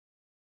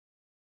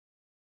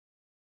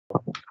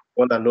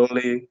one and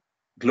only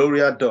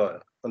Gloria Doyle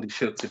on the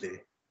show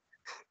today.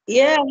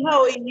 Yeah,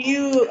 how are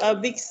you,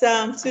 Big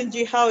Sam?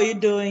 Tunji, how are you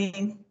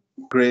doing?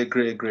 Great,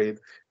 great, great.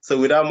 So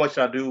without much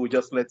ado, we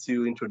just let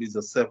you introduce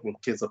yourself in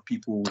case of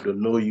people who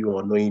don't know you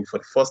or know you for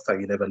the first time.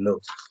 You never know.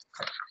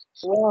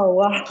 Wow,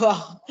 wow,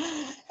 wow.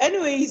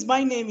 Anyways,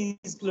 my name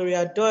is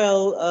Gloria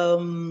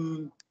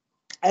Doyle.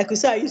 I could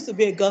say I used to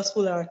be a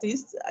gospel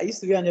artist. I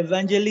used to be an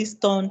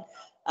evangelist, an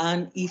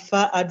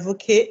IFA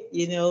advocate,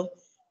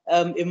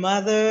 a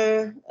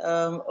mother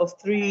of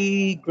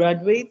three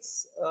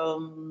graduates,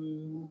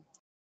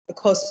 a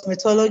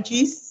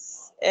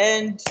cosmetologist,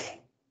 and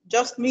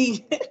just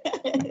me.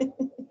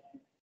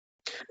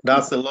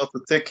 That's a lot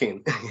to take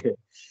in.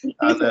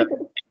 And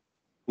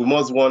we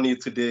must warn you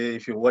today,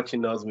 if you're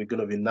watching us, we're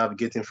going to be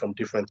navigating from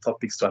different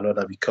topics to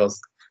another because,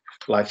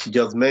 like she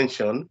just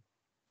mentioned,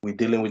 we're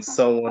dealing with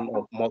someone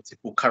of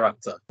multiple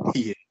character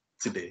here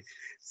today.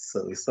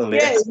 So it's only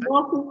Yeah,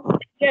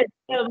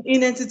 yeah.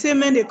 In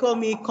entertainment, they call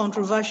me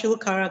controversial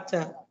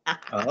character.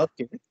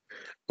 okay.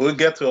 We'll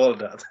get to all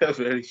that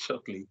very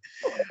shortly.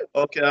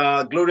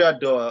 Okay, Gloria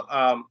Doyle,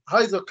 how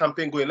is your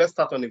campaign going? Let's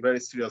start on a very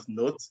serious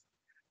note.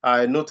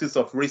 I noticed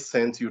of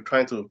recent you're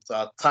trying to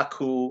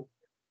tackle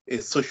a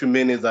social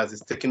menace that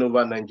is taking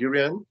over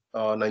Nigerian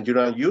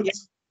youth, Yeah.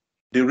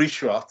 the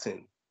ritual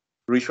thing,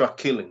 ritual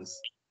killings.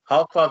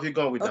 How far have you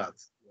gone with that?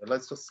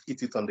 Let's just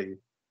hit it on the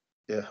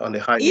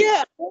high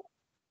note.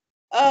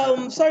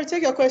 Yeah. Sorry,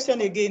 take your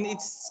question again.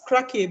 It's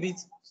cracky a bit.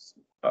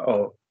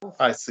 Oh,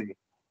 I see.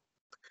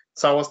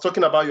 So I was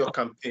talking about your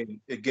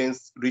campaign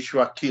against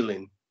ritual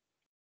killing.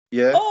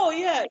 Yeah, Oh,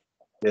 yeah.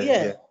 yeah.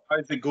 Yeah. How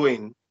is it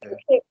going?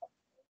 Yeah.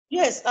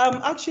 Yes,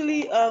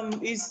 actually,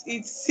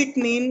 it's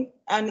sickening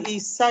and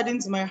it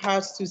saddens my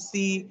heart to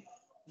see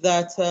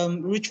that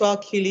ritual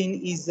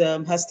killing is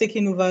has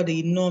taken over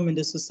the norm in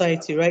the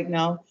society right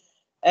now,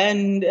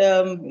 and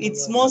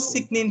it's more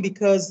sickening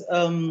because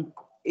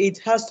it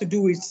has to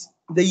do with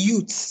the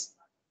youths.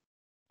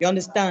 You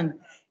understand?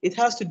 It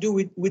has to do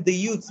with the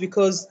youths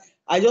because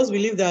I just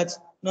believe that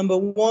number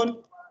one,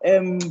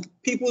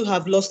 people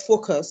have lost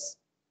focus,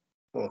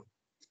 Oh, wow.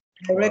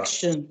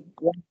 direction,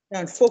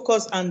 and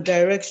focus and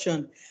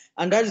direction,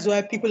 and that is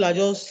why people are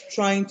just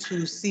trying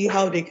to see um,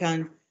 how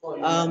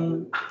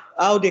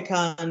they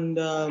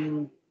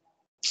can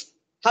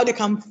how they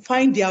can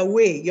find their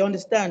way. You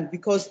understand?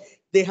 Because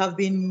they have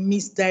been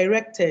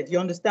misdirected. You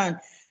understand?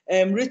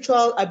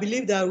 Ritual. I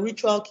believe that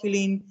ritual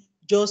killing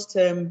just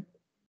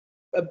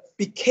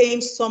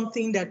became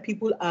something that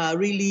people are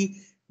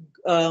really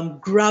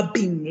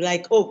grabbing,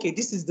 like, okay,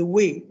 this is the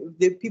way.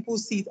 The people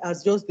see it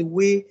as just the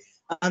way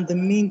and the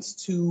means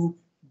to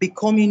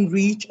becoming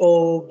rich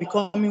or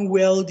becoming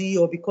wealthy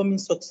or becoming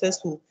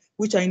successful,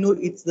 which I know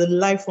it's the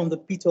life from the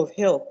pit of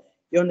hell.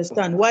 You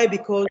understand? Why?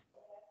 Because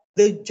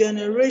the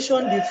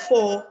generation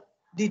before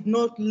did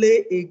not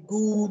lay a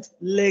good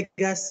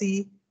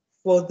legacy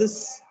for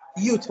this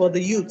youth, for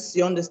the youths.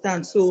 You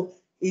understand? So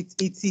it's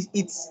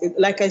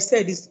like I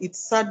said, it's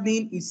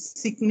saddening,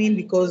 it's sickening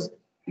because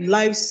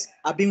lives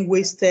are being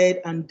wasted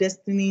and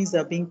destinies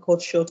are being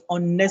cut short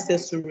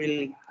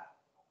unnecessarily.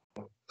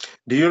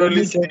 Do you For really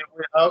no see job. a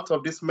way out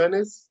of this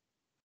menace?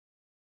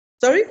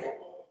 Sorry?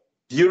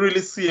 Do you really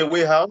see a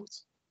way out?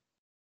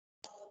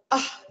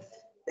 Ah,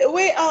 the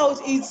way out,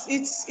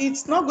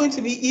 it's not going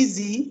to be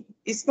easy.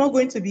 It's not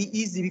going to be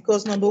easy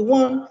because number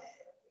one,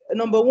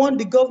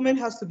 the government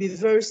has to be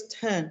very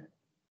stern.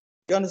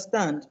 You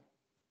understand?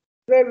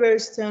 Very, very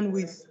stern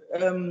with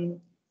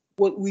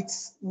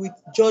with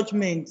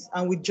judgment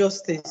and with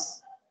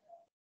justice.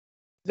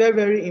 Very,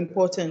 very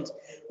important.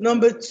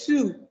 Number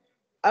two,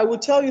 I will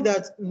tell you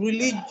that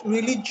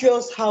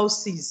religious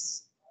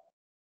houses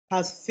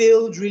has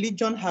failed.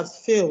 Religion has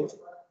failed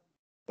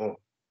Oh,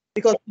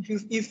 because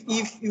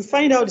if you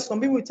find out, some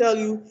people will tell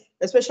you,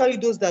 especially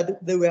those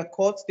that they were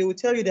caught, they will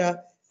tell you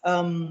that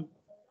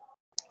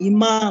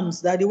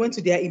imams, that they went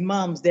to their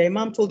imam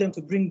told them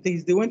to bring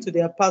this, they went to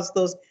their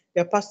pastor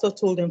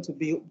told them to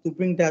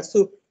bring that.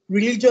 So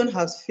religion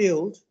has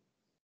failed,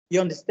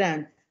 you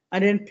understand?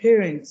 And then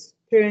parents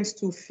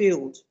too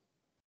failed.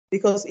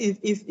 Because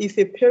if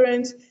a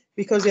parent,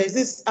 because there's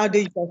this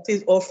adage that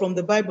says, or from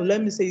the Bible,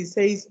 let me say, it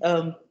says,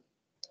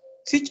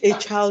 teach a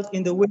child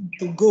in the way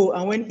to go,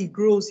 and when he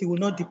grows, he will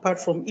not depart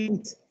from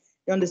it.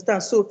 You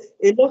understand? So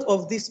a lot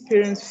of these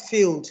parents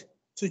failed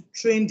to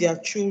train their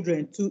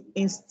children, to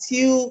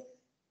instill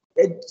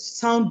a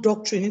sound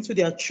doctrine into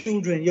their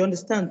children. You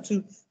understand?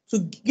 To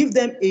give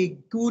them a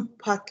good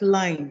path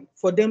line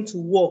for them to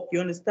walk.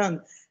 You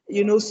understand?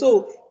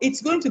 So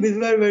it's going to be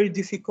very, very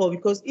difficult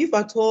because if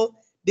at all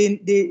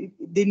they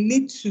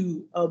need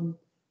to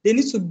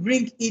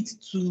bring it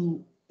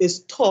to a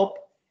stop.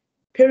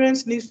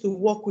 Parents need to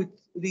work with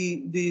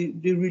the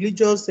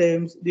religious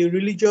or the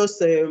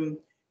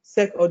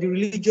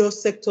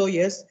religious sector,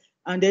 yes,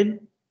 and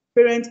then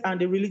parents and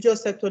the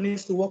religious sector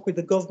needs to work with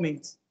the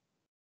government.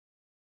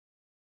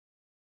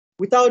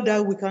 Without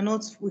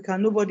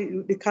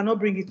that, they cannot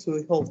bring it to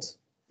a halt.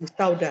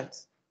 Without that,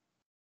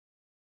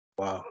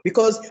 wow.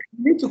 because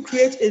we need to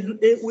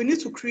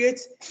create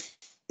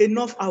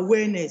enough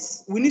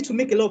awareness. We need to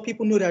make a lot of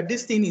people know that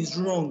this thing is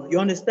wrong. You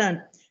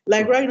understand?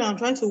 Like right now, I'm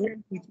trying to work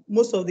with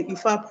most of the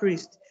Ifa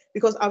priests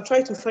because I've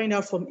tried to find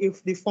out from the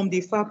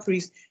Ifa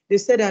priest. They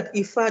said that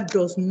Ifa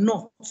does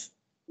not,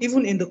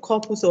 even in the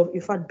corpus of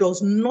Ifa,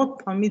 does not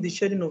permit the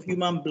shedding of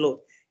human blood.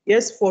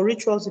 Yes, for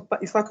rituals,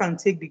 Ifa can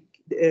take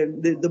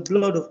the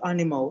blood of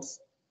animals,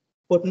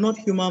 but not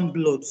human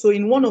blood. So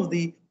in one of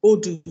the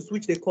odus,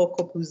 which they call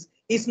corpus,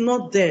 it's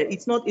not there.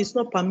 It's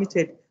not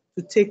permitted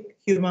to take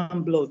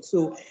human blood.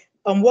 So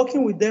I'm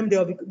working with them.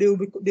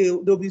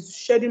 They'll be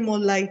shedding more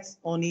light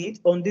on it,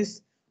 on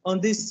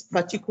this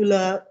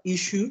particular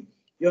issue.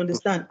 You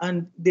understand?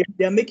 And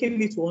they're making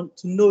me to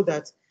know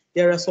that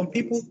there are some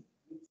people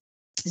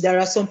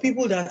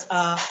that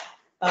are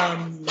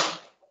um,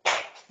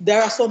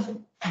 there are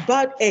some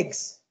bad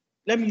eggs.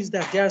 Let me use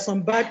that. There are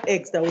some bad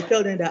eggs that will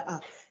tell them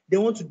that they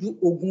want to do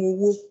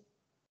ogun,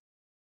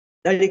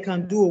 that they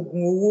can do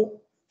ogun.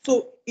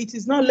 So it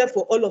is now left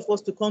for all of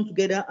us to come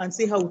together and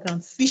see how we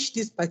can fish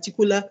this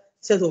particular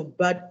set of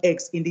bad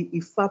eggs in the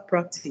Ifa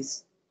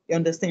practice. You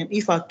understand?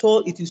 If at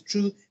all it is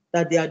true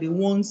that they are the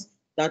ones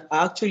that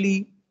are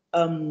actually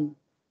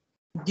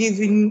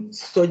giving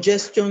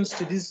suggestions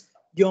to these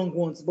young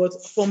ones. But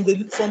from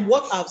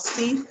what I've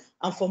seen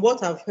and from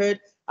what I've heard,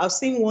 I've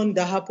seen one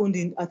that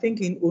happened I think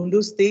in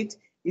Ondo State.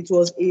 It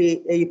was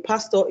a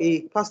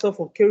pastor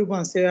for Cherubim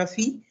and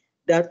Seraphim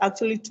that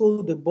actually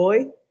told the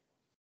boy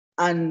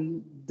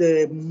and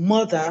the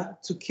mother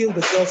to kill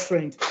the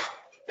girlfriend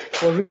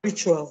for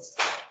rituals.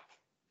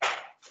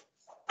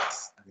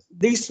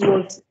 This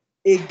was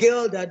a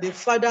girl that the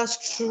father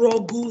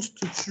struggles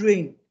to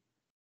train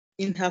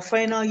in her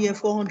final year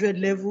 400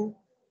 level,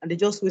 and they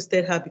just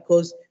wasted her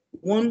because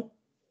one,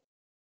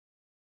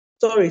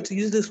 sorry to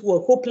use this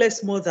word,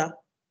 hopeless mother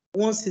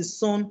wants his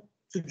son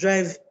to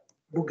drive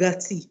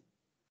Bugatti,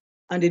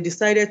 and they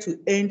decided to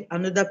end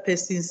another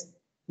person's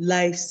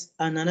lives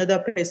and another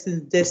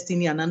person's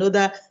destiny and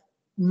another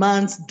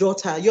man's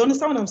daughter. You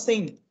understand what I'm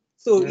saying?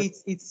 So yeah.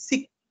 It's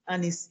sick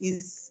and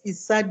it's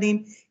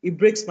saddening. It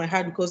breaks my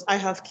heart because I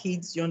have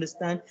kids, you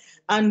understand?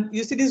 And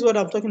you see, this is what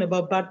I'm talking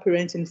about, bad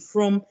parenting.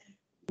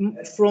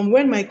 From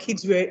when my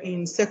kids were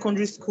in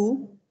secondary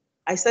school,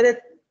 I started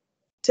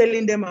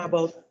telling them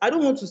about, I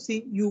don't want to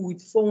see you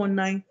with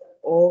 419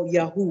 or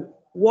Yahoo.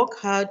 Work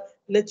hard,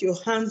 let your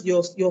hands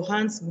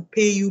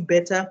pay you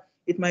better.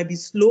 It might be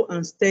slow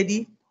and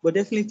steady, but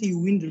definitely you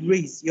win the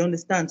race. You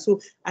understand? So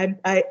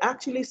I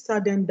actually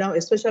sat them down,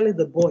 especially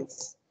the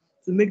boys,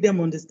 to make them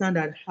understand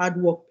that hard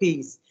work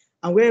pays.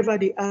 And wherever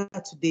they are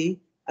today,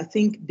 I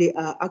think they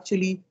are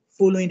actually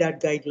following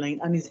that guideline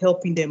and it's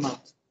helping them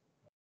out.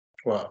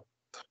 Wow.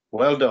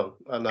 Well done.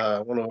 And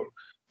I want to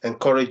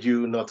encourage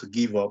you not to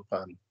give up.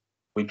 And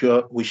we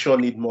sure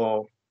need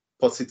more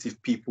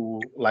positive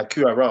people like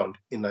you around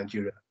in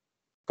Nigeria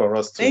for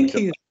us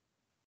to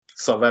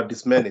survive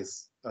this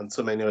menace and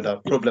so many other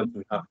problems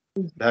we have.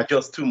 They are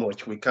just too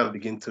much. We can't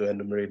begin to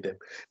enumerate them.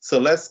 So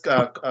let's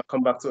come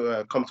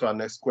to our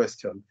next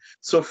question.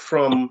 So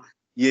from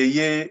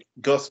Yeye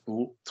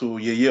Gospel to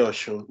Yeye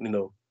Oshun,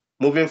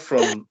 moving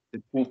from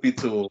the pulpit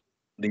to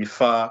the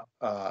far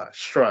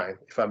shrine,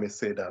 if I may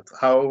say that.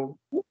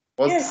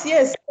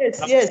 Yes.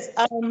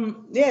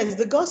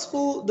 The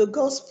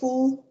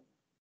gospel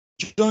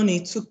journey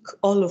took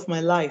all of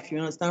my life. You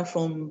understand,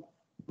 from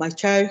my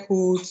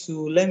childhood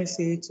to, let me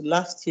say, to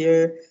last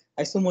year.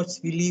 I so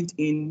much believed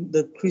in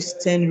the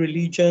Christian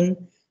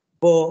religion,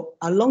 but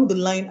along the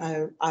line,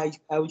 I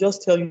will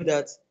just tell you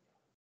that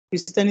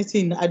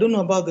Christianity, I don't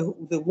know about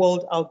the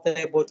world out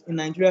there, but in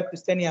Nigeria,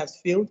 Christianity has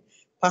failed.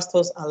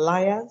 Pastors are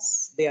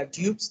liars, they are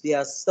dupes, they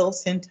are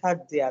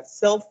self-centered, they are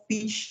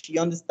selfish,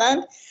 you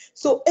understand?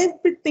 So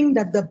everything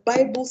that the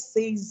Bible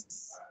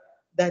says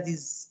that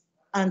is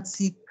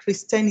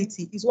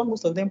anti-Christianity is what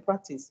most of them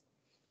practice.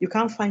 You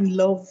can't find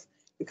love.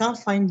 You can't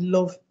find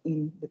love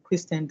in the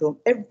Christendom.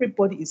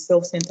 Everybody is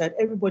self-centered.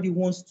 Everybody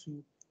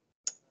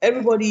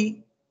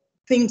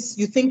thinks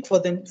you think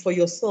for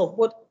yourself.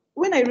 But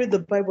when I read the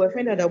Bible, I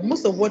find out that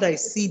most of what I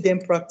see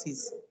them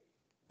practice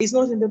is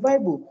not in the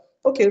Bible.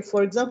 Okay,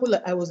 for example,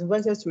 I was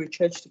invited to a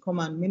church to come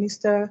and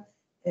minister,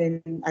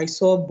 and I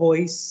saw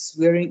boys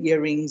wearing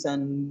earrings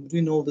and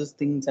doing all those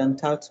things and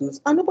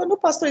tattoos. And no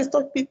pastor is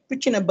not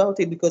preaching about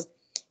it because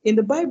in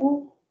the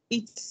Bible,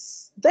 it's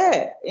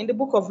there in the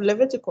book of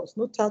Leviticus,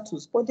 no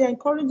tattoos. But they're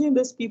encouraging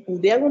those people.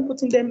 They are even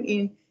putting them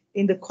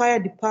in the choir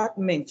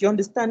department. You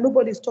understand?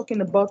 Nobody's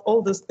talking about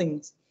all those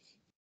things.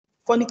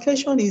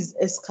 Fornication is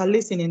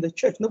escalating in the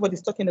church.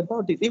 Nobody's talking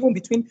about it, even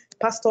between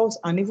pastors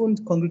and even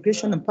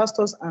congregation and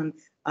pastors and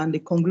the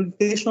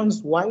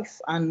congregation's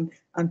wife and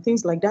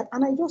things like that.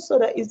 And I just saw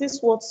that, is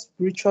this what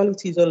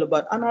spirituality is all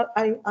about?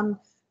 And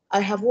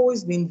I have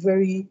always been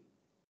very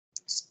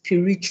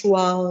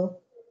spiritual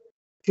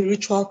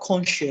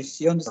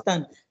conscious. You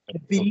understand? I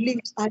believe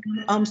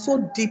I'm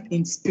so deep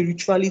in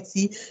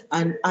spirituality,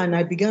 and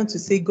I began to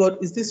say,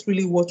 God, is this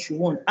really what you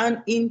want?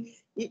 And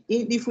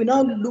if we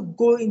now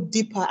going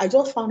deeper, I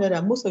just found out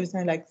that most of the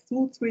time, like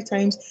 2-3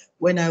 times,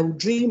 when I would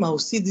dream, I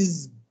would see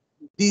these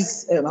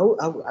this.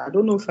 I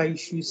don't know if I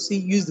should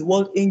use the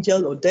word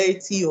angel or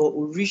deity or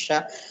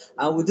Orisha,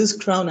 with this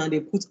crown, and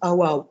they put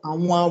Awa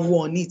and Wawu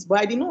on it. But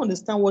I did not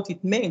understand what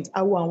it meant.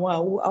 Awa and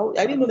Wawu.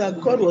 I didn't know that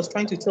God was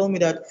trying to tell me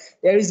that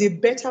there is a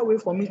better way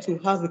for me to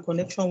have a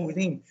connection with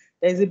Him.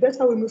 There is a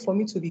better way for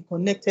me to be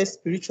connected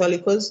spiritually,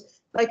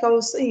 because, like I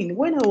was saying,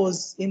 when I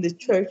was in the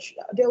church,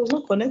 there was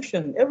no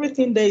connection.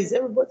 Everything there is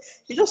everybody.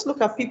 You just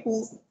look at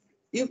people.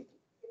 You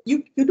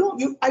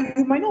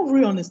might not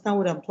really understand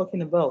what I'm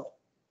talking about.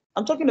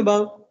 I'm talking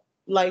about,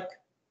 like,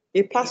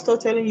 a pastor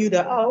telling you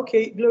that, oh,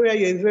 okay, Gloria,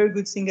 you're a very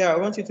good singer. I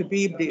want you to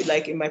be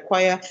like in my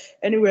choir.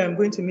 Anywhere I'm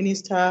going to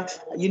minister,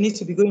 you need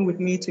to be going with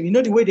me to,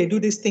 the way they do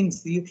these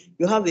things. You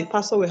have the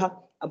pastor, we have,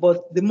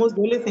 but the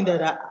only thing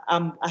that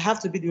I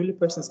have to be the only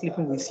person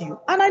sleeping with you.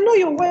 And I know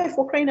your wife,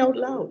 for crying out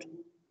loud.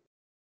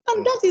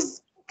 And that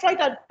is tried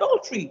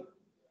adultery.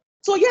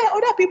 So yeah,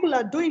 other people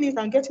are doing it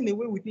and getting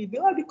away with it.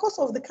 Because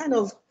of the kind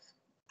of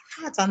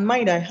heart and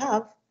mind I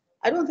have,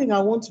 I don't think I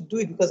want to do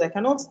it, because I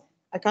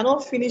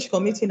cannot finish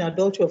committing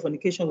adultery or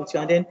fornication with you,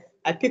 and then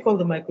I pick up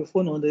the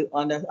microphone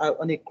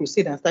on a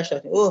crusade and start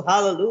shouting, "Oh,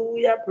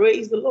 hallelujah,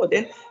 praise the Lord."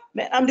 Then,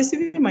 man, I'm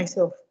deceiving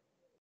myself.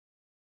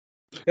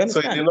 You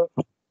So you understand? did not,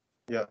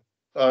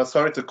 yeah.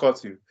 Sorry to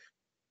cut you.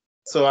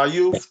 So are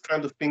you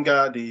trying to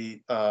finger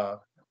the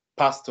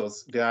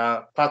pastors? They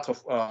are part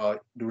of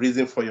the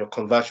reason for your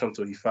conversion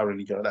to Ifa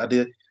religion. Are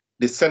they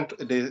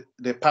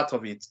the part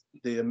of it?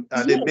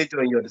 Are they Yes,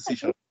 major in your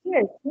decision?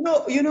 yes.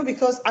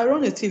 Because I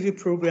run a TV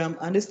program,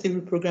 and this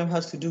TV program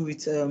has to do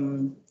with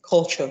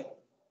culture.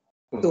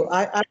 So Mhm.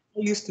 I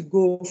used to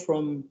go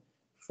from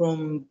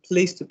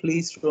place to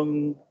place,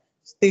 from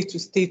state to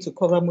state, to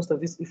cover most of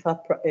these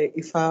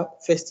Ifa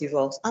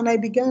festivals. And I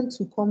began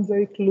to come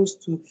very close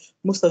to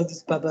most of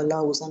these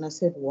babalawos. And I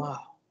said, wow,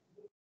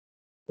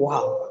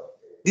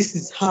 this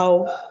is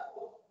how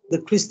the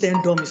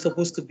Christendom is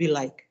supposed to be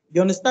like.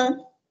 You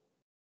understand?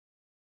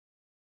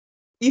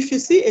 If you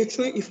see a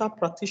true Ifa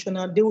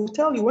practitioner, they will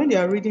tell you when they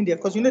are reading there,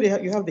 because you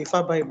have the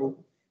Ifa Bible,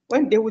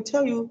 when they will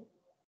tell you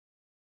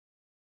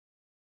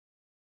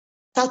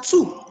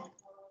tattoo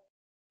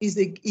is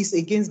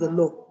against the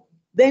law.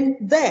 Then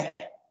there,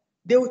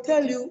 they will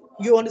tell you,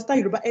 you understand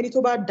Yoruba, any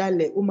toba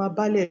dale,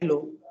 umabale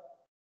law.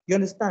 You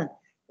understand? Mhm.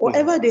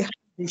 Whatever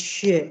they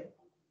share,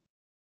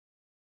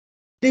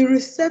 the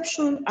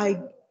reception I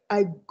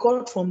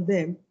got from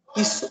them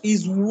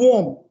is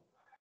warm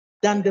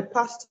than the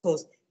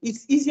pastors.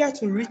 It's easier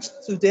to reach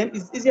to them,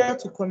 it's easier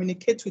to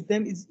communicate with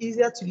them, it's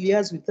easier to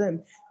liaise with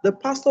them. The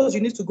pastors, you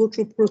need to go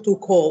through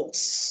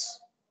protocols.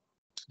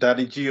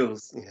 Daddy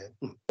Geos. Yeah.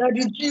 That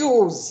the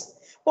Jews.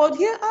 But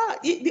here are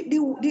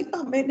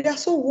man, they are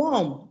so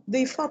warm.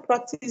 The Ifa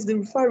practice, the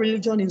Ifa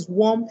religion is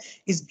warm,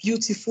 is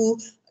beautiful.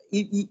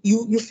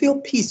 You feel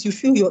peace, you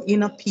feel your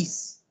inner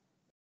peace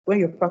when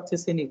you're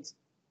practicing it.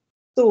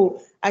 So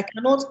I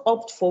cannot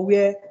opt for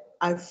where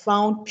I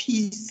found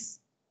peace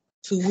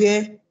to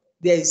where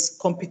there's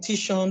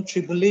competition,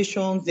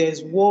 tribulation,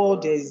 there's war,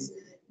 there's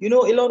a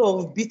lot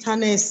of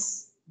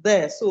bitterness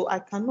there. So I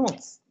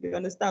cannot. You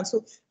understand?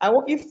 So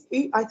if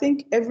I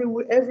think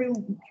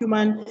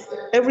human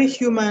every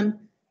human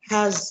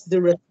has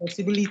the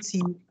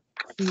responsibility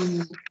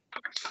to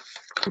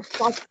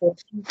fight for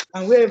peace,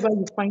 and wherever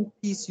you find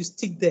peace, you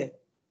stick there.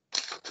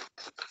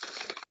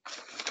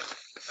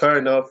 Fair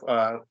enough.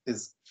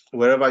 Is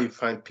wherever you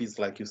find peace,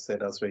 like you said,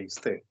 that's where you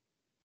stay.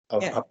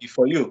 I'm Yeah. happy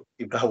for you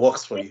if that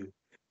works for you.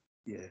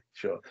 Yeah,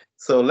 sure.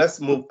 So let's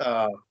move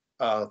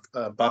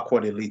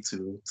backward a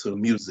little to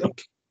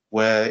music,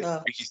 where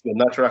Uh, which is your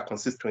natural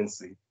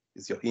consistency,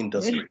 is your yeah.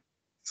 industry.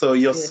 So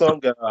your Yeah.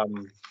 song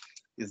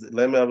is,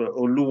 let me have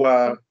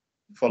Oluwa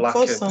First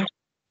Folake. song.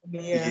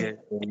 Yeah. Yeah,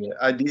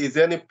 yeah. Is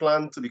there any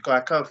plan to, because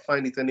I can't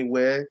find it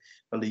anywhere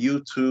on the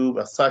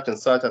YouTube, I search and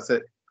search. I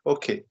said,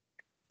 okay,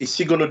 is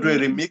she gonna do a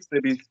remix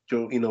maybe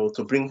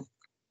to bring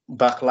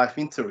back life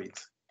into it?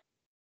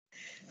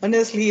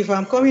 Honestly, if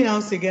I'm coming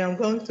out again, I'm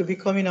going to be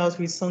coming out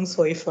with songs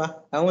for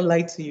Ifa. I won't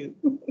lie to you.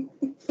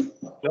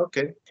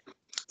 Okay.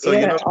 So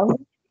you're Yeah. not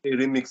a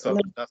remix of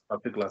No, that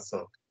particular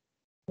song.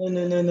 no,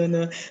 no, no, no,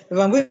 no.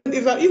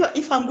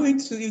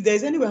 If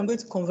there's any way I'm going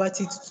to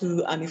convert it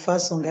to an Ifa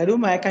song, I don't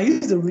mind. I can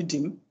use the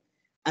rhythm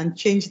and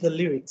change the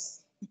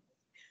lyrics.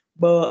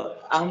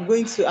 But I'm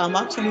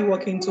actually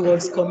working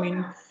towards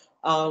coming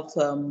out.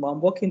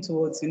 I'm working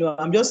towards,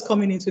 I'm just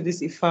coming into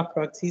this Ifa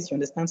practice, you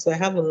understand? So I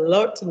have a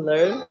lot to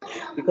learn,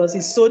 because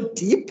it's so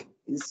deep.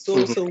 It's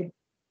so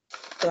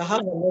I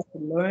have a lot to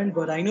learn,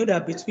 but I know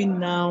that between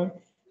now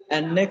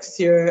and next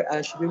year,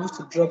 I should be able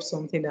to drop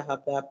something that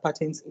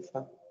patents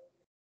IFA.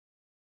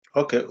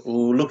 Okay,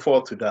 we'll look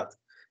forward to that.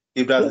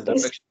 If that's the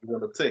direction you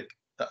want to take,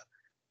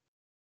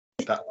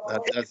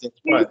 that's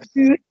just Please fine.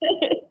 do.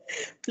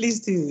 Please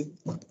do.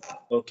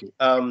 Okay.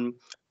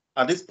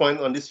 At this point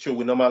on this show,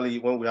 we normally,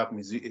 when we have a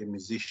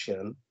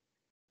musician,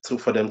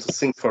 for them to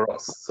sing for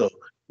us. So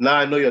now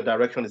I know your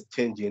direction is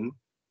changing.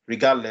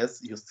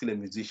 Regardless, you're still a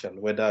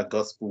musician, whether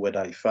gospel,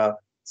 whether Ifa.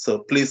 So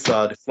please,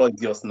 the floor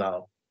is yours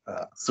now,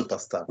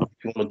 superstar.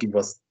 If you want to give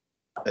us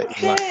a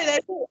line. Okay,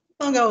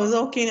 song I was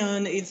working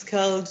on, it's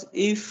called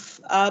If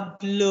I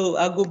Blow,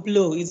 I Go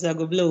Blow, it's I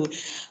Go Blow.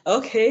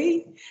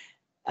 Okay.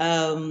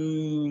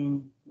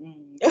 You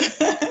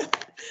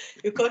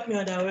caught me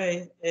on that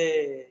way.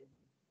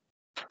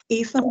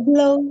 If I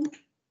blow,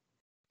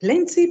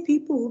 plenty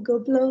people go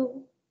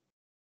blow.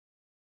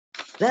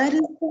 That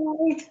is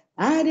why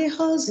I the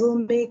hustle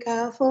make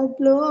her for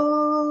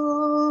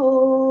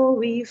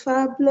blow. If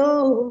I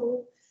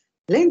blow,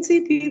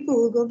 plenty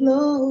people go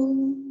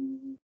blow.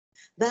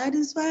 That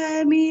is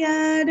why me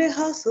I the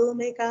hustle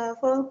make her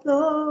for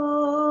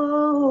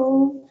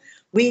blow.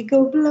 We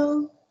go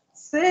blow,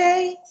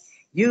 say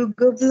you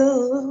go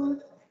blow.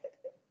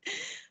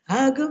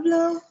 I go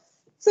blow,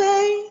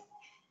 say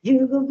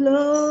you go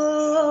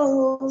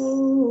blow.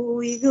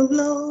 We go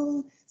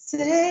blow,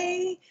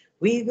 say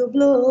we go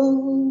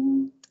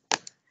blow.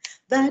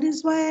 That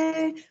is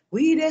why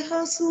we the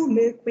hustle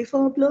make we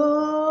for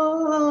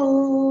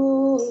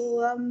blow.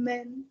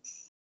 Amen.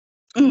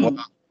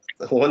 Wow,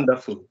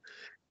 wonderful.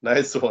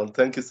 Nice one.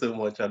 Thank you so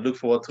much. I look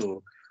forward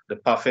to the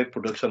perfect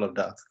production of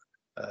that.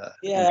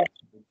 Yeah.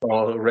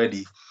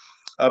 Already.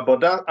 But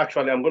that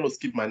actually, I'm going to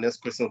skip my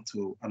next question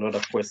to another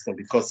question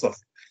because of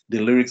the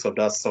lyrics of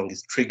that song.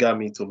 It's triggered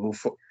me to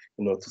move,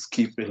 to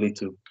skip a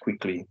little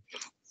quickly.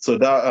 So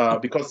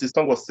that because the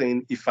song was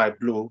saying, if I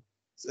blow,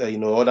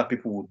 other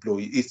people will blow.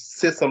 It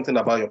says something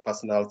about your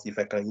personality, if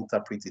I can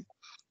interpret it,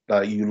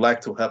 that you like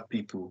to help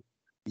people.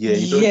 Yeah,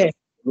 you don't Yeah. just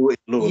blow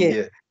alone. Yeah.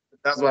 Yeah,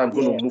 that's why I'm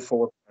going to Yeah. move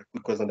forward to my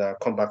quick question. Then I'll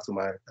come back to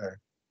my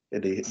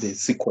the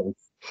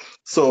sequence.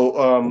 So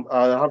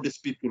I have these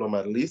people on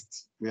my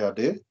list. Where are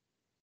they?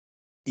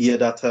 Yeah,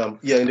 that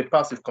in the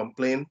past we've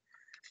complained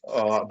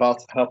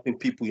about helping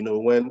people,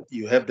 when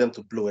you help them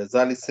to blow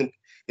exactly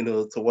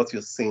to what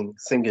you're singing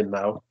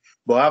now.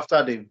 But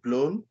after they've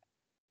blown,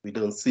 we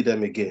don't see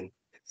them again.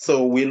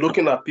 So we're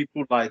looking at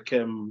people like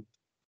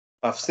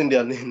I've seen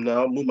their name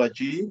now: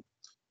 Mumaji,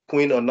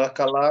 Queen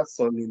Onakala,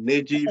 Sonny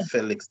Neji,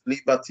 Felix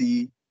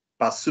Liberty,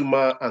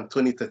 Pasuma, and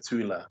Tony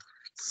Tetuila.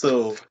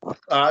 So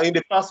in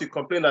the past, we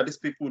complained that these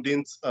people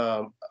didn't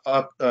they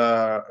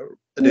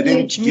didn't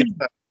Engage give me.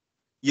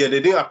 they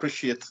didn't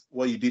appreciate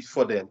what you did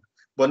for them.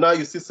 But now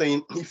you're still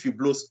saying if you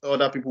blow,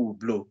 other people will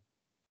blow.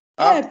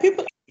 Yeah, Ah,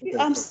 people.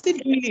 I'm still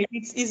doing it.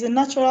 It's a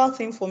natural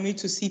thing for me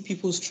to see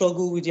people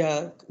struggle with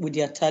their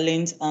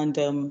talent, and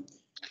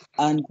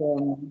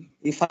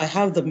if I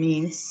have the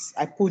means,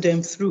 I put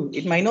them through.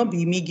 It might not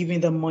be me giving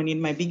them money. It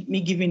might be me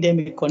giving them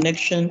a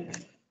connection.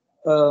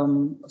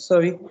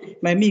 Sorry,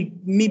 might me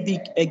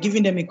be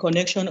giving them a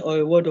connection or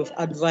a word of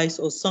advice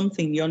or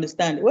something. You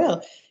understand?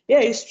 Well, yeah,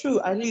 it's true.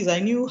 At least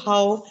I knew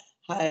how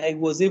I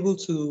was able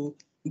to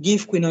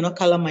give Queen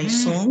Onokala my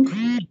song.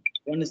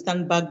 You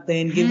understand? Back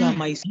then, give her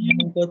my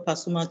song, got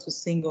Pasuma to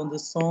sing on the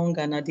song,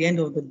 and at the end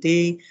of the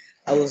day,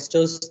 I was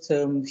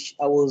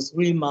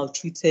really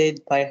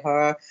maltreated by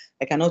her.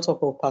 I cannot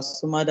talk of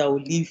Pasuma that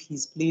will leave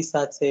his place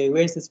at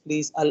where's this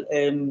place?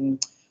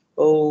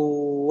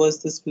 What's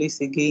this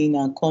place again?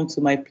 And come to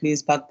my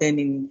place back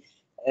then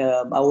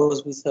I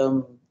was with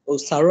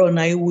Osaro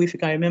Naiwu, if you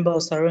can remember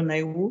Osaro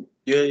Naiwu.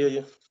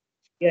 yeah.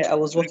 Yeah, I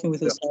was working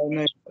with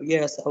Osaro.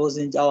 Yes, I was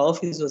in our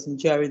office was in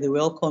Jerry. They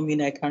welcomed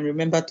me. I can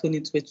remember Tony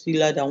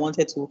Tetwila that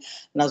wanted to,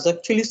 and I was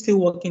actually still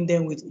working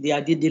then with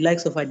the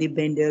likes of Ade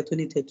Bender,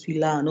 Tony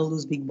Tetwila, and all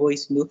those big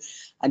boys,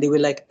 and they were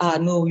like,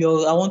 no,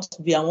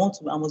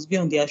 I must be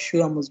on their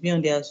show, I must be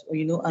on their,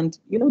 and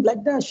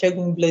like that,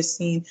 Shegun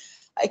Blessing.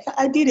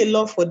 I did a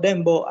lot for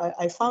them, but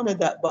I found out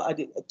that, but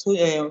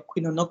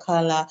Queen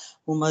Onokala,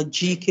 Mama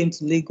G came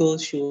to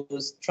Lagos, she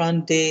was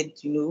stranded,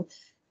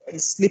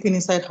 sleeping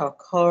inside her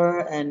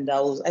car, and then I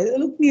was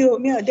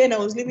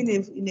living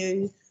in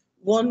a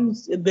one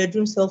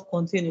bedroom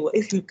self-contained.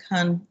 If you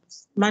can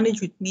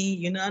manage with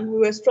me, and we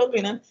were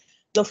struggling. And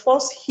the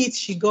first hit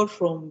she got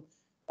from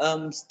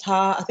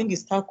Star, I think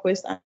it's Star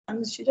Quest,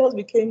 and she just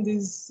became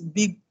this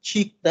big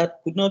chick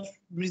that could not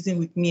reason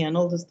with me and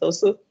all this stuff.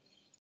 So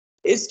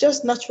it's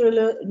just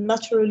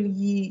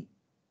naturally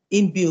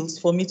inbuilt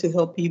for me to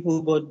help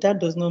people, but that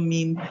does not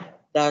mean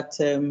that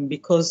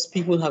because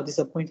people have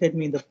disappointed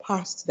me in the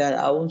past that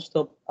I'll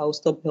stop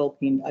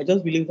helping. I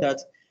just believe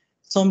that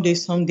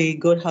someday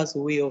God has a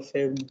way of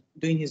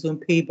doing his own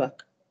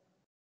payback.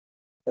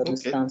 Okay.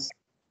 Understands?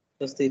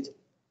 Just it.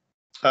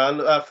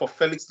 And for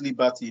Felix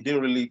Liberty, he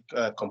didn't really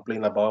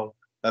complain about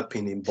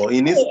helping him, but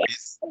in his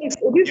case,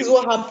 This is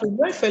what happened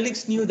when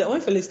Felix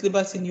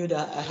Liberty knew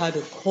that I had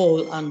a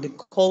call, and the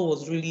call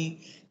was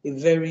really a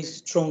very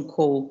strong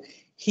call.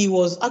 He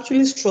was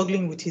actually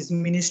struggling with his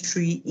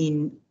ministry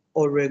in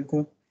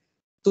Oregon,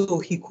 so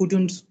he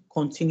couldn't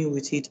continue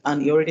with it,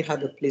 and he already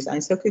had a place. And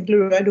he said, "Okay,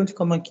 Gloria, why don't you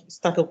come and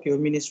start up your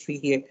ministry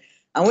here?"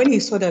 And when he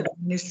saw that the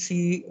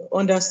ministry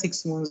under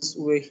 6 months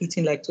were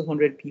hitting like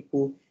 200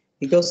 people,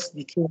 he just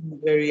became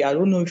very, I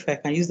don't know if I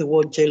can use the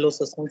word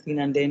jealous or something,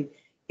 and then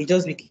he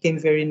just became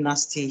very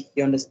nasty,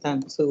 you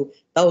understand? So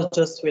that was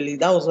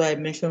why I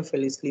mentioned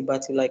Felix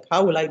Liberty. Like,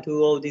 how will I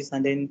do all this?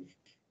 And then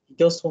you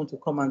just want to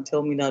come and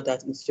tell me now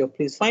that it's your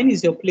place. Fine,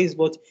 it's your place,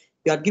 but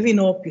You had given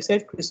up. You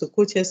said Chris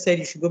Okoche said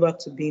you should go back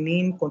to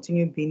Benin,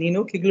 continue Benin.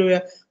 Okay,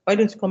 Gloria, why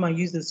don't you come and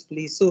use this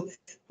place? So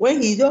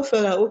when he just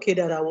felt like, okay,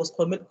 that I was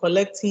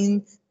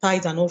collecting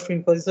tithe and offering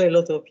because there's a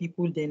lot of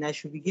people, then I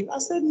should be giving. I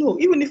said, no,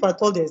 even if I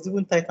thought there's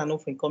even tithe and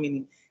offering coming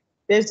in,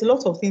 there's a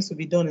lot of things to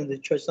be done in the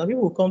church. Some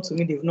people will come to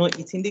me, they've not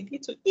eaten, they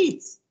need to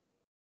eat.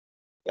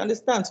 You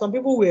understand? Some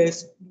people were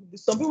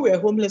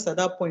homeless at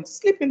that point,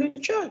 sleep in the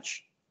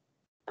church.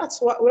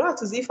 That's what well,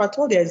 that is if I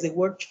told there is a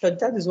word church,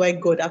 that is why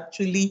God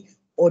actually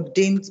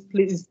ordained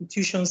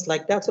institutions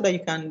like that so that you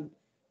can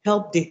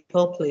help the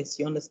helpless.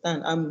 You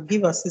understand? And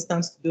give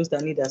assistance to those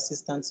that need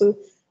assistance. So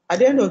at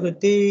the end of the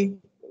day,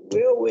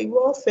 we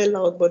all fell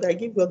out, but I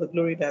give God the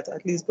glory that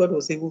at least God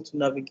was able to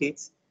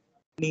navigate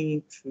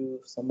me through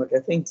some other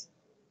things.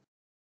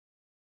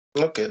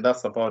 Okay,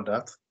 that's about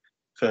that.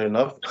 Fair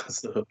enough.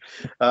 So,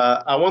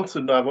 I want to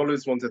know. I've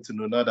always wanted to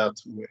know. Now that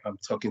I'm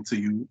talking to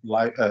you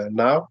live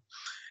now,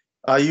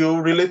 are you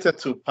related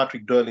to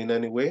Patrick Doyle in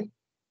any way?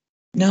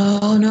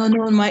 No, no,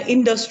 no. My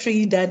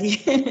industry,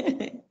 daddy.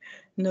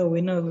 No,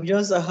 we know. We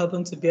just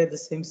happen to bear the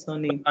same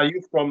surname. Are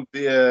you from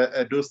the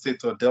Edo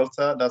State or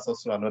Delta? That's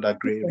also another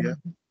gray area.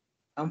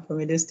 I'm from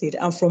Edo State.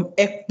 I'm from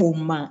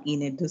Ekpoma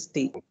in Edo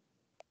State.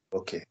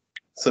 Okay.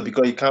 So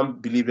because you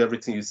can't believe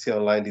everything you see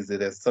online, is it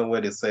there's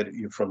somewhere they said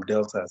you're from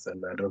Delta,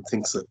 and I don't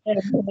think so.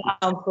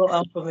 I'm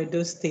from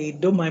Edo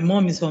State, though my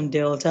mom is from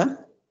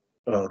Delta.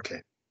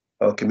 Okay.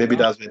 Okay, maybe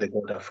that's where they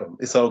got that from.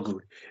 It's all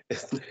good.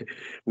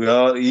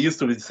 It used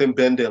to be the same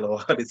Bendel or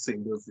how they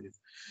sing those days.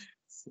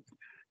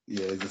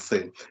 Yeah, it's the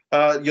same.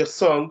 Your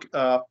song,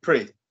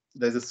 Pray.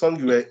 There's a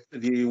song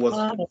it was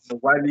Ah,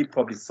 widely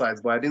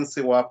publicized, but I didn't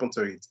see what happened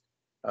to it.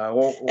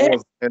 What eh,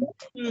 was the end of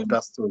mm,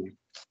 that story?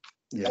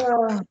 Yeah.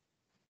 ah,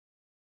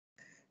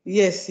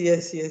 yes,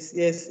 yes, yes,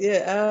 yes,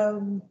 yeah.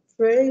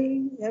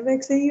 Pray. I'm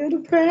asking you to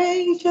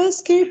pray.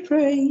 Just keep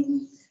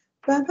praying.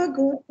 Baba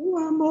go do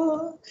one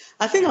more.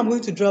 I think I'm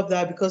going to drop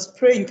that because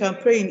pray. You can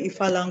pray in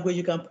Ifa language.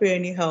 You can pray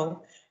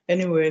anyhow,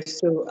 anywhere.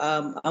 So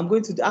I'm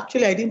going to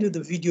actually. I didn't do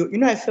the video.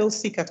 I fell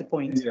sick at a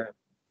point.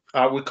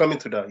 Yeah. We're coming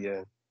to that,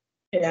 yeah.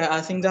 Yeah,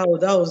 I think that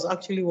was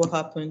actually what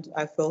happened.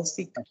 I fell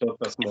sick. I thought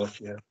as much,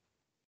 yeah.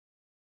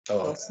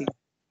 Oh, Fell sick.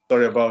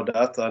 sorry about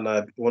that, and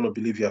I want to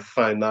believe you're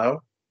fine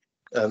now.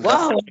 And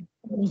that's Wow.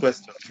 the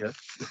question, yeah.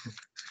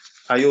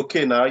 Are you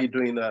okay now? Are you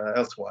doing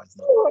elsewise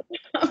now?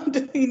 I'm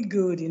doing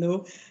good.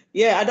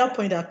 Yeah, at that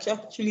point, I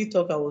actually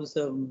thought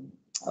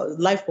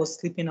life was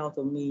slipping out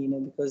of me,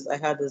 because I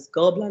had this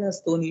gallbladder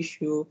stone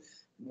issue,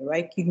 my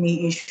right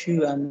kidney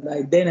issue,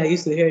 and then I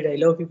used to hear that a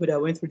lot of people that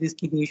went through this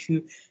kidney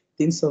issue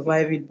didn't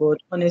survive it. But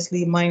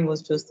honestly, mine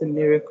was just a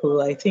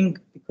miracle. I think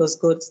because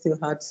God still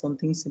had some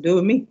things to do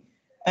with me.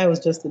 I was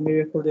just a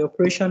miracle. The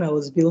operation I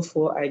was billed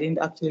for, I didn't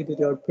actually do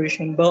the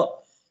operation,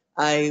 but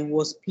I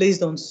was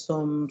placed on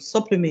some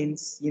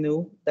supplements,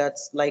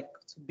 that's like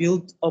to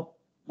build up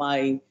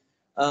my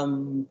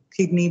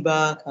kidney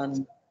back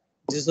and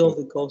dissolve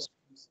the gallstone.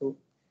 So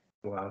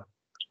Wow.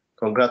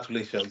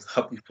 Congratulations.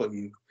 Happy for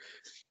you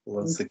thank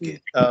once you. again.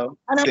 And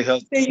I Stay want to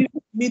healthy. say use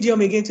this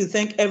medium again to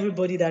thank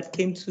everybody that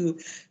came to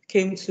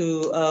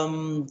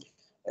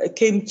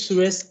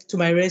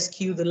my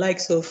rescue, the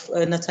likes of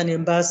Nathaniel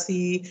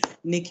Mbasi,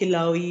 Nikki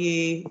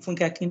Lauye,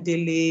 Funke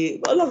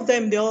Akindele, all of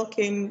them, they all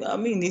came. I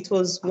mean, it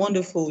was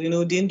wonderful.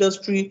 The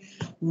industry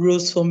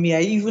rose for me.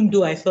 Even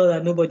though I felt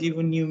that nobody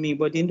even knew me,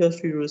 but the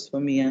industry rose for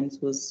me, and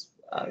it was.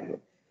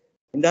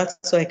 And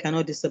that's why I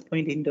cannot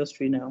disappoint the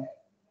industry now.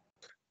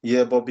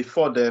 Yeah, but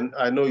before then,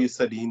 I know you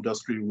said the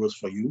industry rules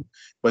for you,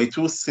 but it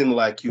will seem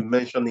like you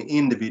mentioned the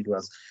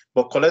individuals,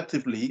 but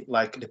collectively,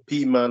 like the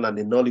P-Man and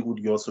the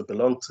Nollywood you also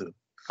belong to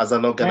as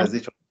an No,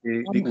 organization,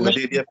 were no,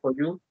 they there for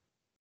you?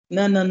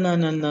 no, no, no,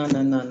 no, no,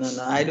 no, no, no,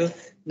 no. I don't.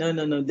 No,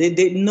 no, no.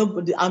 They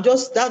nobody. I'm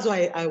just. That's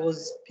why I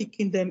was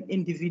picking them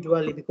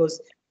individually because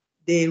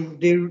they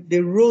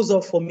rose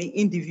up for me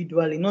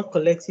individually, not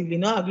collectively.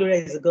 Not Gloria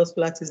is a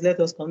gospel artist. Let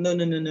us come. No,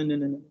 no, no, no, no,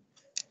 no, no.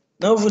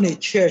 Not even a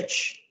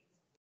church.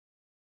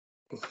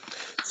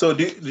 So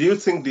do you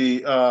think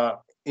the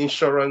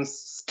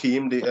insurance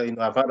scheme,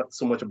 I've heard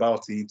so much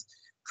about it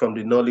from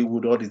the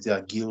Nollywood, all these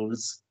their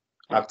guilds,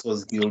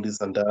 actors guilds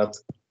and that.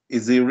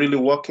 Is it really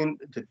working?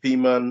 The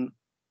P-Man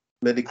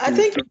I medical.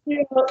 think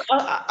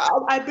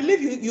I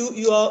believe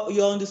you're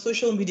on the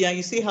social media and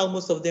you see how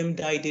most of them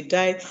die. They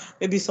die.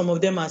 Maybe some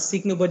of them are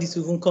sick. Nobody's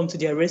even come to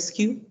their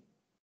rescue.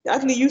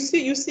 Actually,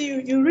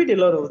 you read a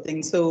lot of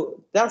things.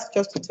 So that's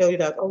just to tell you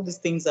that all these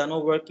things are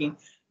not working.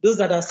 Those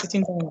that are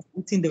sitting down and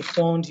eating the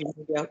fund,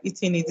 they are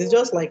eating it. It's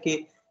just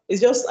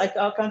like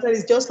our country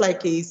is just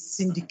like a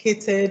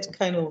syndicated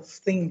kind of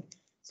thing.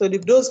 So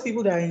those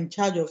people that are in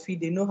charge of it,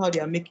 they know how they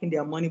are making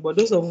their money. But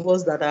those of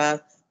us that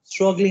are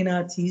struggling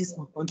artists,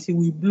 until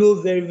we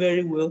blow very,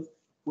 very well,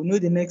 we know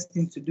the next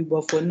thing to do.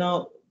 But for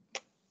now,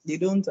 they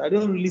don't. I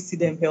don't really see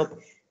them help.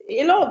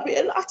 A lot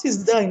of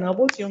artists die now,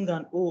 both young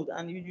and old,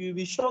 and you'll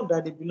be shocked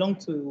that they belong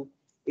to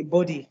a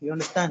body. You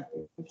understand?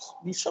 You'll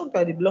be shocked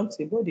that they belong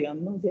to a body,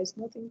 and no, there's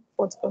nothing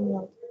what's coming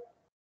out.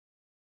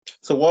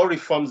 So what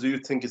reforms do you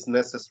think is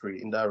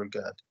necessary in that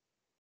regard?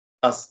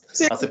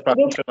 See, as a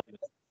practitioner?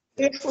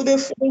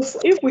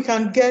 if we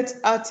can get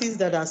artists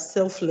that are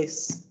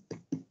selfless,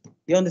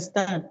 you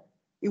understand?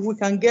 If we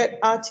can get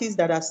artists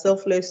that are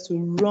selfless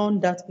to run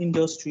that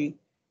industry,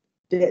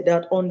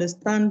 that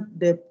understand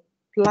the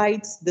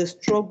plights, the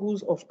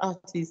struggles of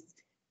artists,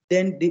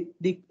 then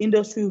the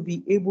industry will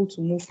be able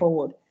to move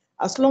forward.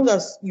 As long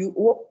as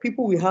what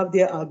people we have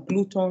there are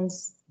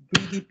gluttons,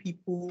 greedy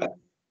people that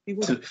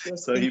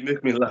just So think. you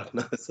make me laugh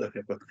now.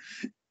 Sorry, but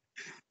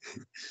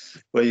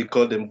when you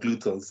call them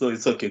gluttons, so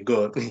it's okay.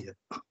 Go on.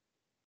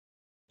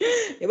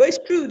 Yeah, but it's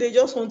true. They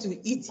just want to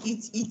eat,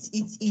 eat, eat,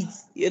 eat,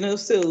 eat.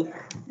 So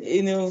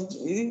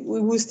we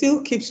will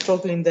still keep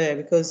struggling there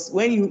because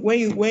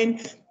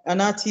when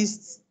an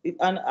artist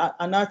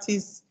an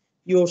artist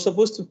you're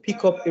supposed to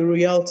pick up a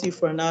royalty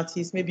for an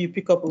artist. Maybe you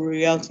pick up a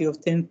royalty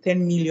of 10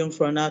 million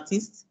for an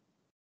artist,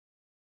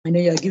 and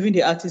then you're giving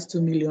the artist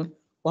 2 million.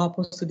 What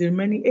happens to the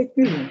remaining 8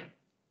 million?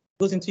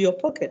 Goes into your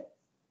pocket.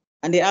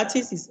 And the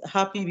artist is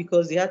happy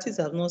because the artist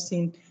has not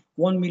seen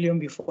 1 million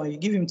before. And you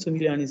give him 2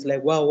 million, it's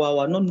like, wow, wow,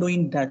 wow, not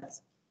knowing that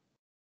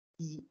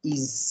he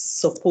is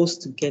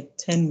supposed to get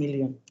 10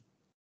 million.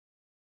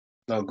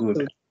 Not good.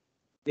 So,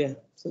 yeah,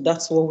 so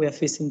that's what we are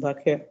facing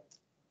back here.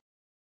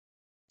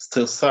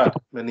 Still sad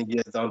many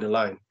years down the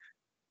line.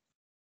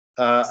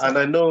 And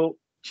I know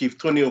Chief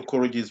Tony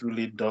Okoroji has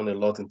really done a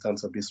lot in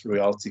terms of his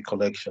royalty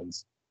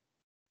collections.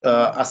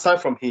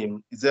 Aside from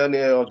him, is there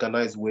any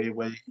organized way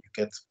where you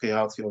get to pay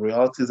out your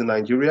royalties in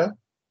Nigeria?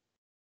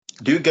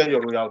 Do you get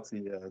your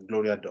royalty,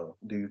 Gloria Doyle?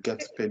 Do you get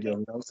to pay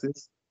your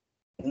royalties?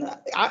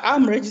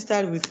 I'm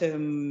registered with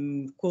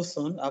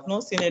COSON. I've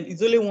not seen it.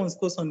 It's only once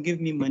COSON give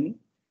me money.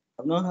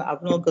 I've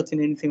not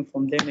gotten anything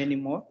from them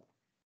anymore.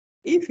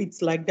 If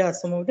it's like that,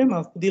 some of them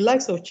have, the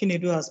likes of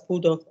Chinedu has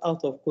pulled out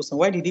of COSON.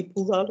 Why did he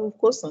pull out of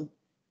COSON?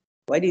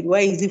 Why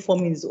is he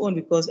forming his own?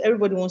 Because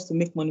everybody wants to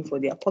make money for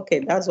their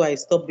pocket. That's why I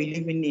stopped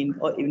believing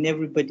in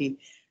everybody.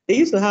 They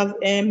used to have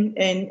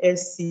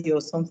MNSC or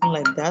something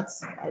like that.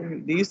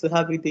 They used to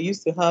have it. They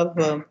used to have.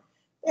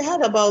 They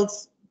had about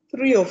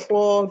 3 or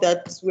 4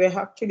 that were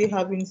actually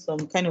having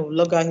some kind of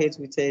loggerheads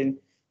with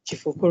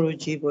Chief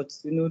Okoroji, but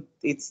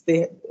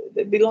they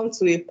belong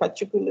to a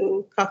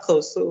particular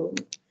caucus. So,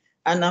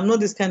 and I'm not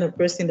this kind of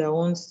person that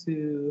wants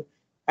to.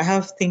 I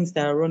have things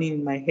that are running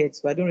in my head,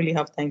 so I don't really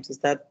have time to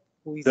start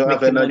who is Don't have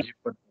making money. energy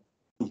for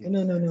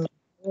No, no, no.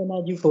 No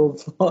energy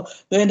no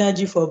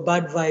energy for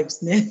bad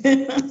vibes.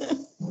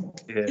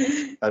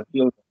 yeah, I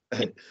feel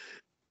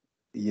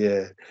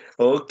yeah.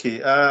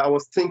 Okay. I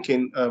was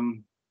thinking,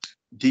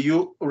 do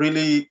you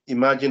really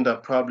imagine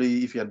that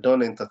probably if you had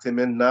done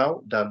entertainment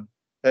now than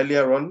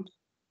earlier on,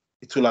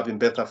 it will have been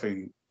better for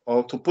you?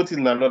 Or to put it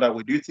in another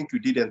way, do you think you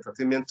did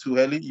entertainment too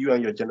early, you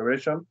and your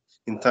generation,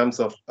 in terms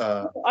of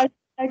I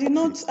did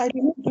not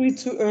do it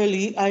too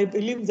early. I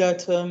believe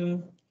that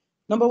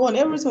number one,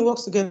 everything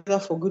works together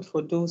for good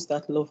for those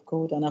that love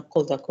God and are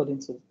called according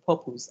to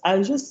purpose.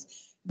 I just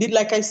did,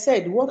 like I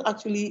said, what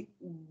actually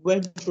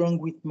went wrong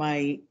with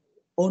my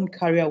own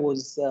career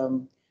was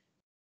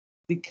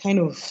the kind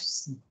of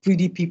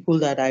greedy people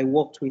that I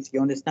worked with,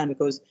 you understand?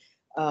 Because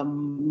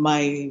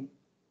my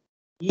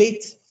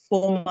late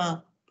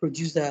former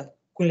producer,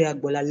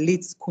 late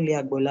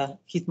Kunle Agbola,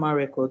 Hitman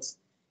Records,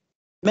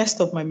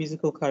 messed up my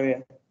musical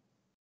career.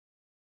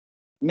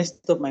 Then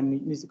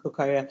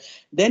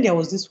there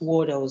was this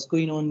war that was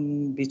going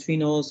on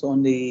between us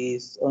on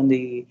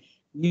the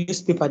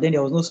newspaper. Then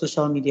there was no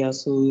social media,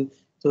 so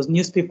it was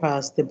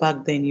newspapers the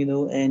back then,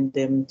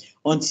 and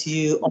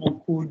until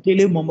Uncle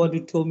Dele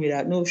Momodu told me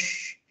that no,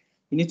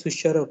 you need to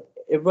shut up.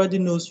 Everybody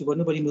knows you, but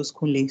nobody knows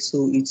Kunle.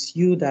 So it's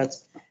you that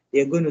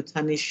they're going to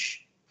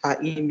tarnish her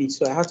image.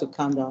 So I had to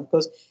calm down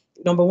because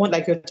number one,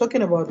 like you're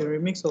talking about the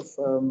remix of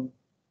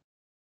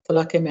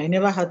Falakemi, I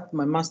never had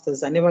my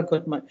master's. I never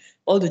got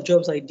all the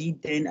jobs I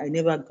did then. I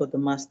never got the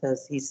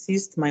master's. He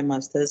seized my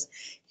master's.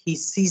 He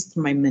seized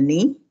my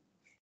money.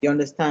 You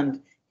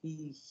understand?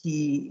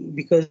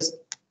 Because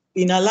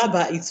in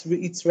Alaba,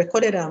 it's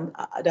recorded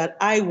that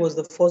I was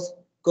the first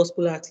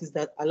gospel artist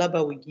that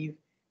Alaba will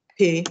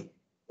pay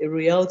a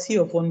royalty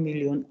of 1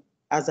 million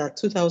as at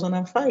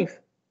 2005.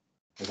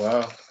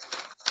 wow.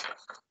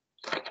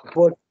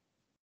 But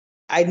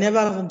I never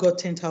even got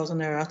 10,000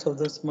 naira out of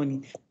this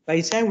money. By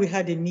the time we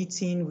had a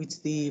meeting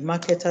with the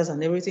marketers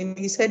and everything,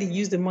 he said he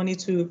used the money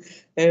to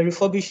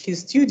refurbish his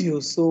studio.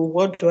 So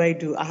what do?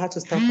 I had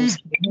to start from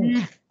square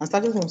one. And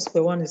starting from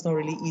square one is not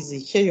really easy.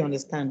 Here you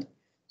understand.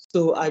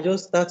 So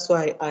that's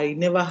why I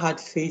never had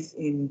faith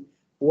in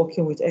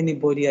working with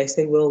anybody. I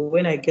said, well,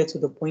 when I get to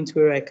the point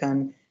where I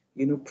can,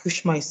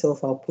 push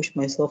myself, I'll push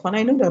myself. And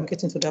I know that I'm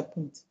getting to that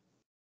point.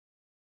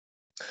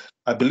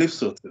 I believe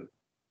so too.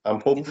 I'm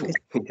hopeful.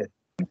 Yeah.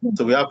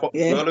 So we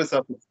always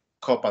have to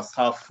cup as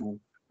half full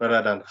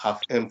rather than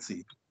half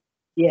empty.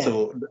 Yeah.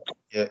 So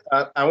yeah,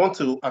 I want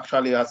to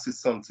actually ask you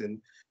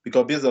something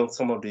because based on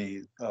some of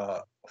the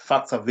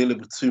facts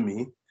available to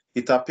me,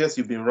 it appears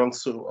you've been wrong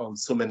on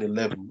so many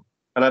levels.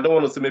 And I don't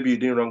want to say maybe you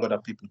didn't wrong other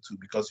people too,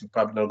 because you're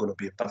probably not going to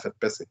be a perfect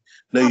person.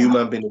 No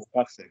human being is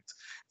perfect.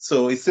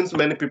 So it seems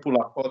many people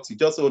are hurt. You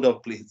just hold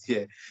on, please.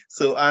 Yeah.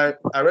 So I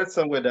read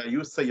somewhere that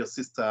you say your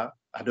sister,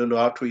 I don't know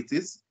how true it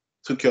is,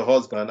 took your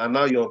husband, and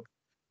now your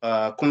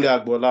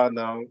Kunle Agbola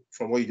now,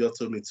 from what you just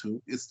told me too,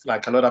 it's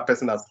like another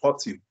person has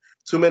hurt you.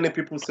 Too many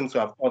people seem to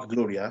have hurt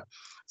Gloria.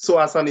 So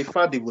as an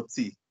Ifa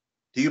devotee,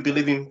 do you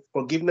believe in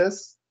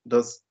forgiveness?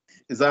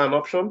 Is that an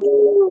option?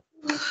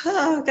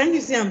 Can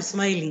you see I'm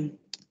smiling?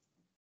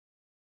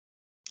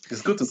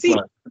 It's good to See,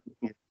 smile.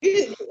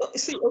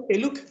 see, okay,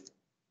 look,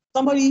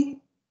 somebody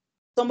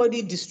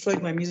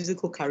destroyed my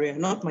musical career,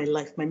 not my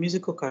life, my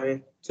musical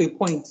career to a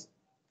point.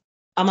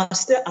 I'm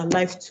still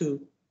alive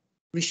to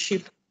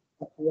reshape,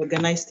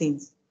 reorganize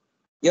things.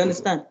 You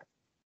understand?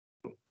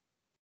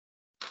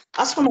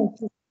 As for my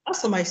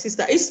as for my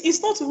sister,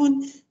 it's not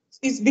even.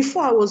 It's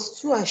before I was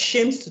too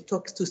ashamed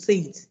to say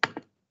it,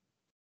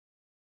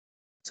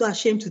 too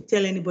ashamed to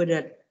tell anybody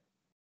that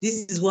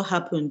this is what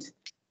happened.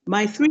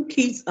 My 3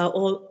 kids are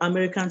all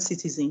American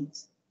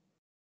citizens.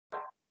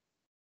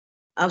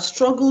 I've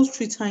struggled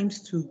 3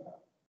 times to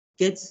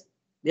get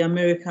the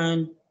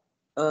American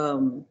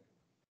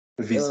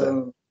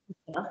Visa.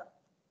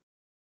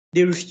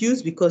 They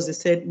refused because they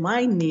said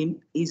my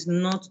name is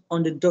not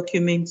on the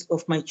documents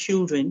of my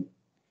children.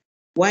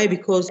 Why?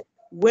 Because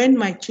when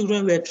my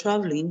children were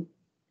traveling,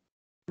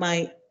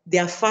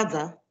 their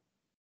father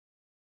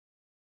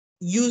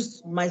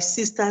used my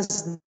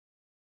sister's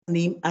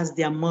name as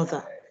their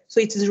mother. So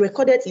it is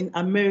recorded in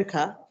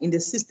America in the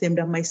system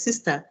that my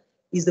sister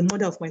is the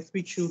mother of my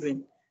 3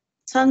 children.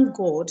 Thank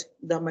God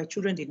that my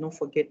children did not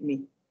forget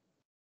me.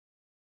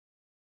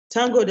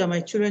 Thank God that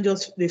my children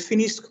they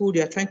finished school,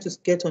 they are trying to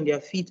get on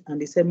their feet,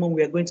 and they said, Mom,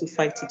 we are going to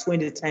fight it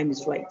when the time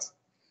is right.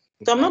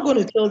 So I'm not going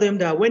to tell them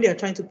that when they are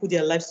trying to put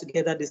their lives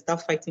together, they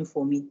start fighting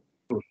for me.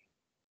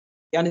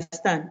 You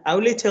understand? I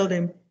only tell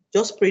them,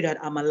 just pray that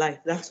I'm alive.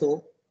 That's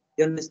all.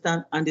 You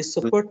understand? And they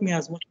support me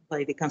as much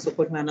as they can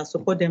support me, and I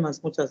support them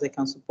as much as I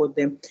can support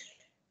them.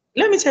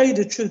 Let me tell you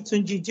the truth,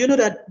 Tunji. Do you know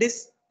that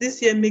this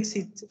year makes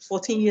it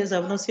 14 years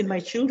I've not seen my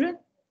children?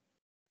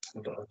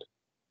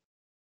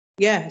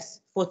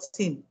 Yes,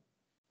 14.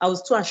 I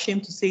was too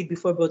ashamed to say it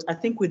before, but I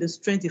think with the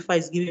strength Ifa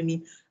is giving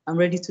me, I'm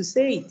ready to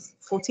say it.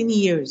 14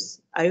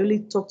 years. I only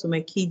talk to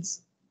my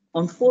kids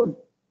on phone.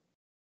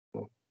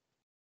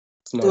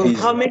 So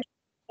how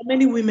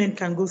many women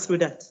can go through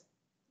that?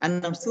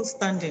 And I'm still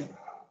standing.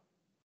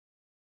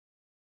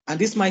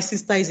 And my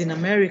sister is in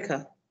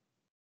America.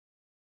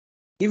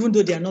 Even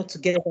though they are not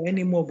together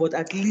anymore, but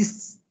at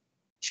least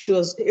she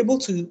was able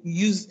to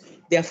use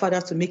their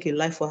father to make a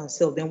life for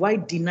herself. Then why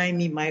deny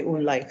me my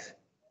own life?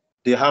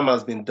 The harm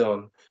has been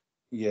done.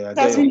 Yeah, I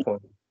get your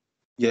point.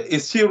 Yeah,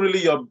 is she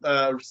really your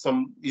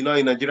some? In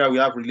Nigeria we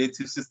have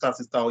relatives, sister,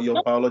 or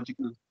your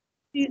biological?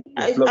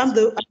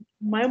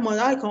 My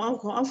mother.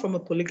 I'm from a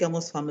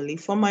polygamous family.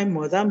 For my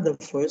mother, I'm the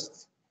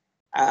first.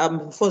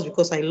 I'm the first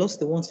because I lost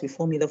the ones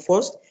before me. The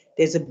first,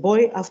 there's a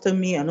boy after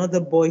me, another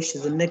boy.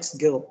 She's the next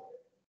girl.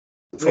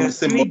 From the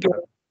same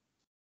mother.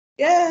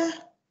 Yeah.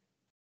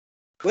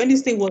 When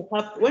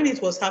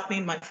it was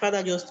happening, my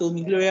father just told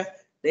me, Gloria,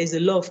 there's a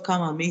law of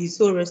karma. May his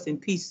soul rest in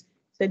peace.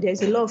 He said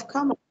there's a law of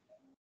karma.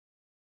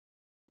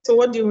 So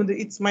what do you want to do?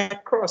 It's my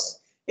cross.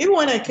 Even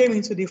when I came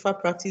into the Ifa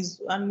practice,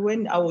 and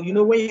when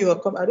when you are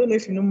coming, I don't know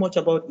if you know much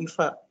about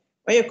Ifa.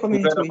 When you're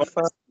coming into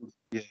Ifa,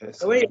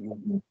 yes, when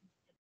you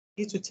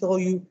need to tell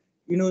you,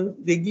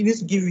 they need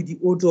to give you the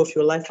order of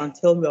your life and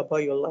tell you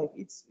about your life.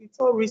 It's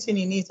all written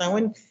in it.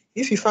 And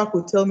if Ifa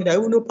could tell me that,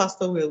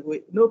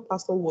 no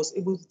pastor was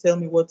able to tell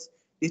me what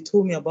they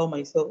told me about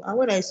myself. And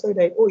when I saw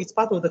that, it's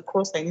part of the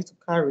cross I need to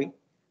carry,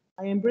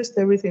 I embraced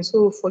everything.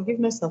 So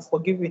forgiveness and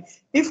forgiving.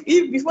 If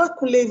before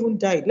Kule even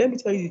died, let me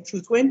tell you the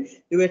truth. When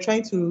they were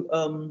trying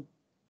to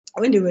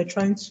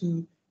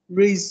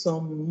raise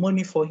some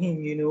money for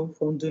him,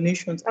 from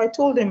donations, I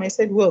told them, I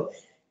said, well,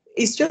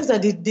 it's just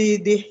that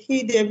they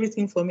hid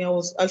everything for me.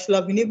 I should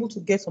have been able to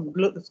get some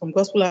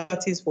gospel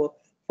artists for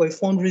a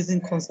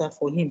fundraising concert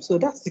for him. So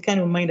that's the kind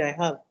of mind I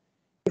have.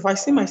 If I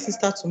see my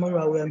sister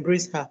tomorrow, I will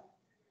embrace her.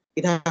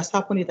 It has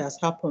happened. It has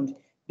happened.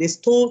 They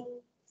stole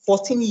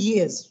 14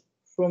 years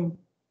from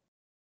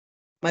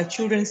my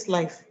children's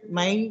life,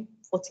 my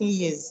 14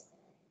 years.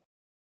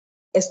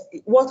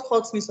 What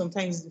hurts me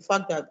sometimes is the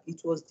fact that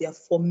it was their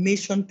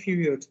formation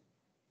period.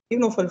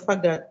 Even for the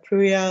fact that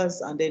prayers,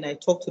 and then I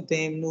talk to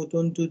them, no,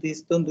 don't do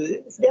this, don't do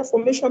this. It's their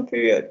formation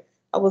period.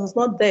 I was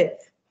not there.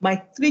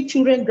 My 3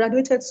 children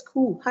graduated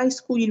school, high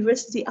school,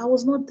 university. I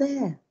was not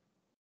there.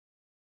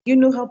 You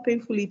know how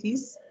painful it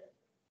is?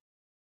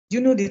 You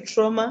know the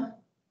trauma?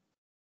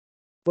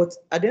 But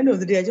at the end of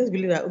the day, I just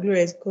believe that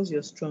Gloria is because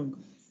you're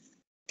strong.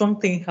 Strong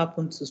thing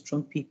happens to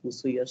strong people,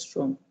 so you're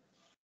strong.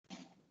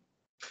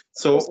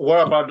 So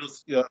what about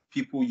those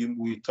people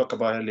we talked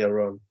about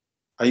earlier on?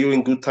 Are you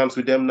in good terms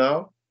with them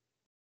now?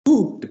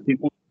 Who? The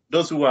people,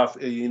 those who have,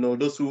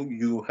 those who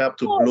you help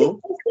to blow?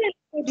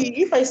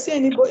 If I see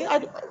anybody,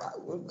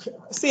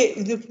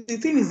 the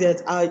thing is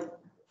that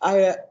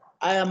I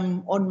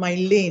am on my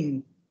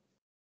lane.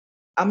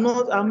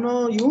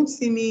 You won't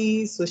see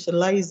me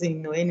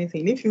socializing or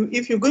anything.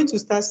 If you're going to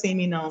start seeing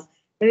me now,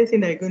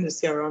 anything that you're going to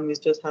see around me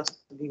just has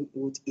to be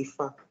with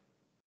Ifa.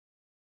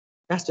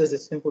 That's just the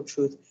simple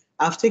truth.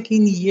 I've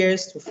taken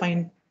years to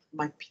find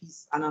my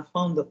peace, and I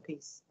found the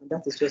peace, and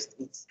that is just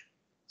it.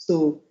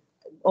 So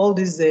all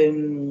this,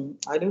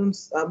 I don't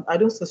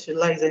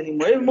socialize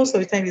anymore. Most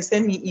of the time, they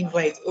send me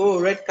invite. Oh,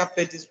 red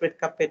carpet this, red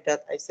carpet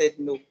that. I said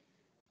no.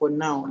 For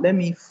now, let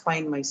me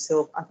find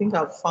myself. I think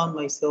I've found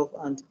myself,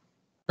 and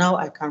now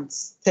I can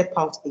step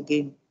out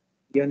again.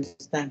 You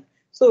understand?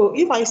 So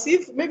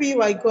maybe if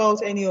I go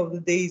out any of the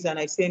days and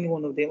I see any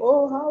one of them,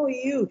 oh, how are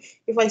you?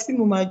 If I see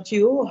Mama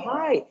G, oh,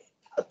 hi.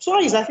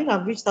 Twice, I think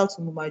I've reached out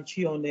to Mama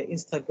G on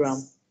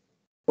Instagram,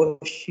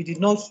 but she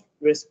did not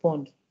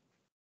respond.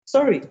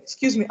 Sorry,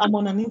 excuse me, I'm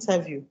on an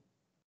interview.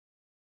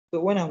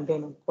 So when I'm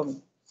done, I'm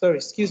coming. Sorry,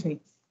 excuse me.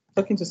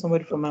 Talking to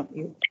somebody from my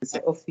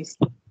office.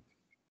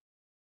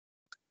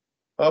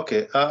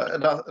 Okay,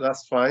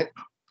 that's fine.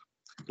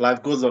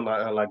 Life goes on,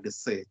 like they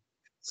say.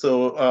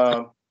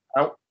 So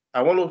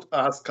I want to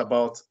ask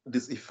about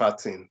this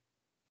IFA thing.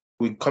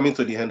 We're coming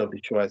to the end of the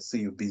show. I see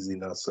you busy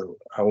now, so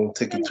I won't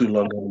take it too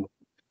long anymore.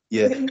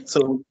 Yeah.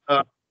 So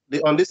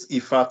on this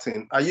IFA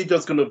thing, are you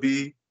just going to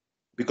be,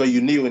 because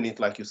you knew in it,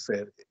 like you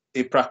said,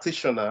 a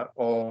practitioner,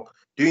 or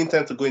do you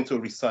intend to go into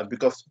research?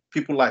 Because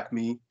people like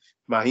me,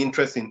 my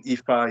interest in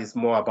IFA is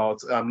more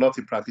about, I'm not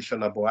a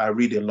practitioner, but I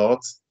read a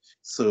lot.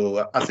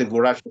 So as a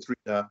voracious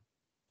reader,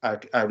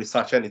 I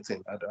research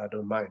anything. I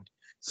don't mind.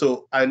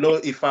 So I know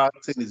IFA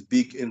thing is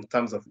big in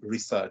terms of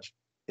research.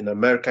 In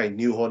America, in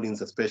New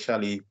Orleans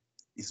especially,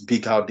 it's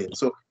big out there.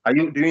 So are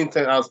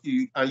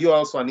you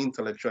also an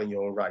intellectual in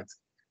your own right?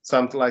 So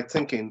I'm like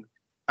thinking,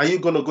 are you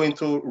going to go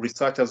into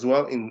research as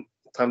well in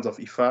terms of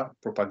IFA,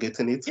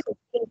 propagating it?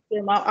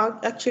 I'm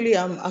actually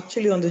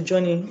on the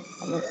journey.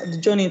 I'm on the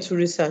journey to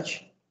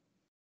research.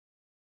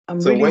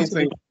 I'm So really when you into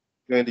say the.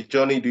 you're in the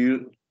journey,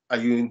 are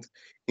you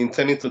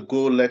intending to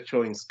go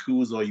lecture in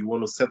schools, or you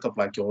want to set up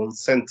like your own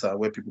center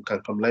where people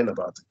can come learn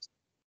about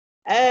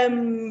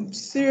it?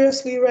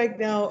 Seriously, right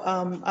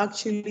now,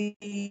 actually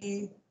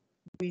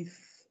with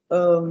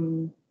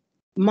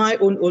my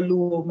own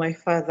Oluwo, my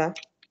father,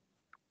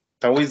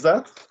 And who is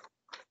that?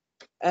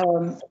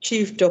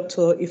 Chief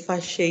Doctor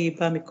Ifasheyi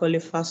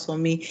Bamikole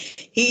Fasomi.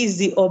 He is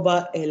the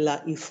Oba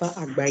Ela Ifa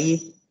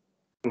Agbaye.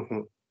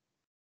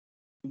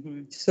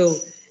 Mm-hmm. So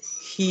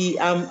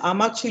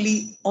I'm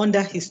actually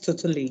under his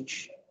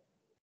tutelage.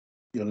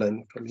 You're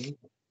learning from him.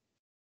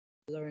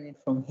 Learning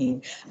from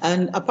him.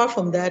 And apart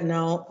from that,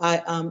 now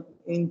I am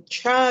in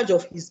charge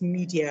of his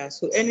media.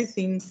 So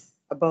anything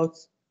about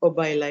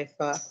Oba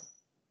Elifa,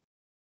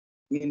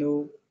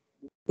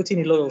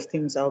 putting a lot of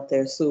things out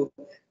there. So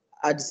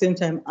at the same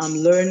time, I'm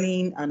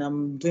learning and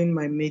I'm doing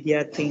my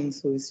media thing.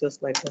 So it's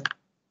just like that.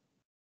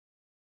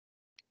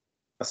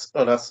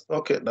 That's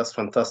okay. That's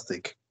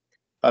fantastic.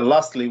 And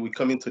lastly, we're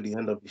coming to the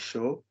end of the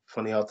show.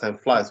 Funny how time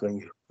flies when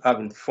you're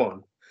having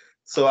fun.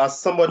 So, as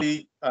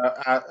somebody,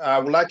 I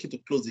would like you to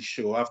close the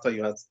show after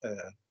you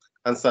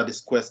answer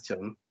this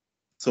question.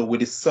 So, with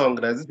the song,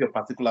 there's a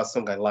particular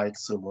song I like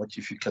so much.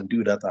 If you can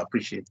do that, I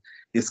appreciate.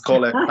 It's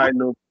called "Cry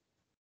No."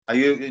 Do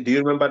you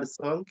remember the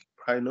song?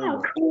 Cry No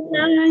More.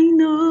 I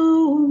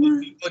know.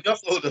 Oh,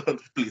 just hold on,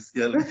 please.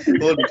 Yeah,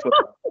 hold it for.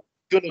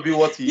 It's gonna be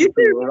what you You used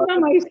still to. remember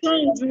my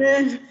songs,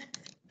 man.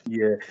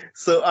 Yeah.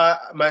 So,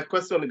 my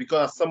question is,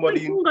 because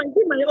somebody. I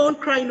did my own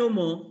Cry No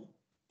More.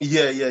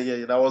 Yeah.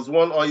 That was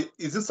one. Or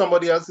is it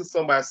somebody else's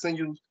song? But I sent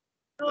you.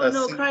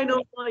 No, Cry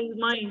No More is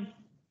mine.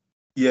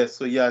 Yeah.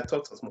 So yeah, I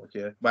thought as much.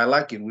 Yeah, but I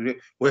like it.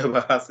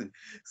 Whoever has it.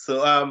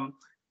 So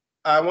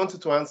I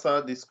wanted to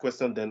answer this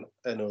question. Then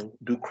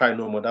do Cry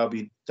No More.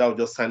 That'll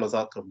just sign us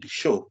out of the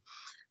show.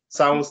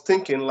 So I was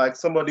thinking, like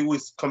somebody who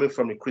is coming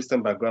from a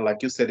Christian background,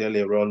 like you said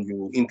earlier on,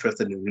 you're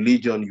interested in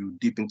religion, you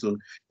deep into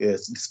the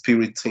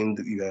spirit thing,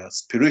 you're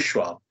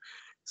spiritual.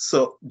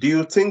 So do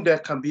you think there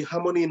can be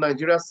harmony in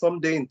Nigeria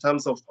someday in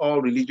terms of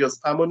all religious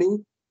harmony,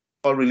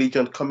 all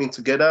religion coming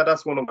together?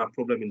 That's one of my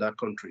problems in that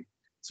country.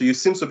 So you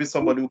seem to be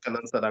somebody who can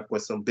answer that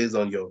question based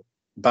on your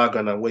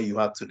background and where you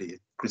are today,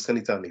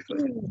 Christianity and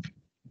Islam.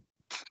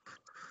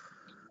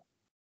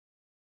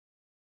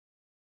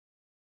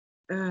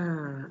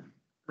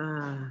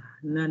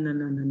 No.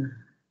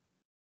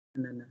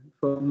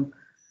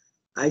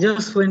 I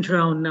just went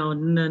around now.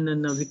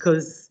 No,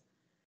 because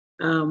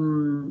a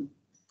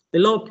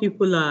lot of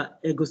people are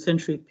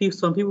egocentric.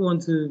 Some people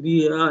want to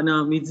be,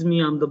 now it's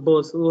me, I'm the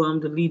boss. Oh, I'm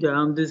the leader.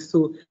 I'm this.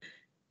 So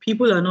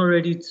people are not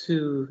ready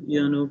to,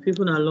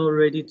 people are not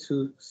ready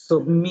to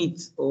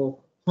submit or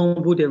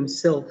humble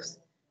themselves.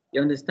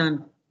 You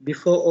understand?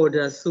 Before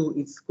others. So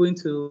it's going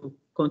to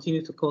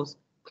continue to cause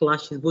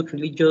clashes, both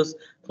religious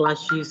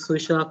clashes,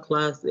 social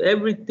class,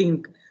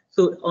 everything.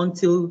 So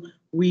until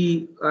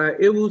we are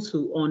able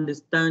to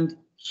understand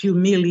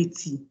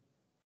humility,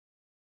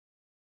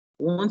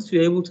 once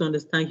we're able to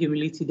understand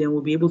humility, then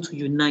we'll be able to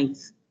unite.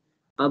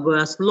 But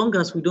as long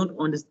as we don't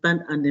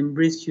understand and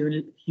embrace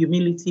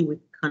humility,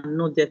 there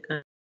cannot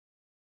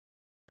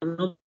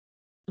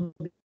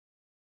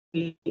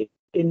be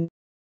any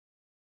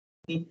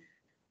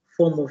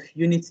form of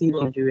unity in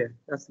Nigeria.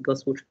 That's the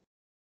gospel.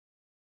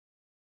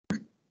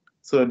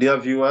 So, dear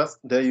viewers,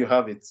 there you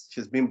have it.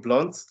 She's been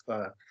blunt.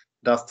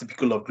 That's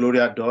typical of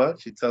Gloria Doyle.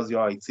 She tells you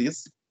how it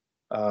is.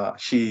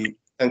 She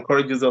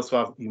encourages us to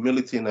have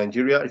humility in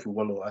Nigeria if we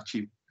want to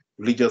achieve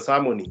religious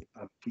harmony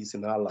and peace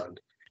in our land.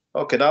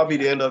 Okay, that'll be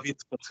the end of it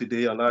for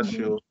today on our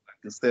show. Like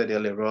you said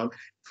earlier on,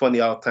 funny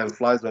how time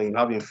flies when you're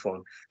having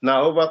fun.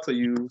 Now, over to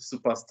you,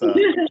 superstar.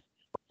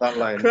 That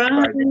line.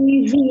 Cry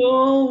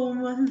no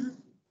more.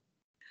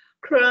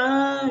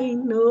 Cry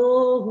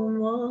no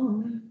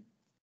more.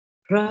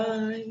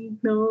 Cry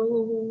no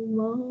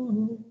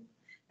more.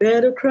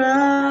 Better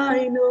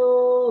cry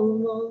no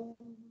more.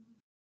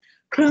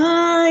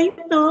 Cry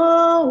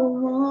no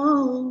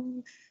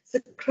more. So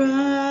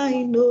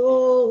cry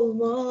no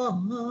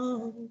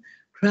more.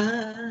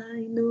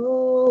 Cry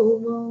no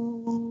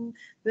more.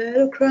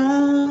 Better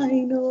cry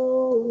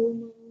no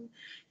more.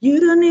 You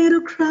don't need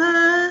to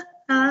cry.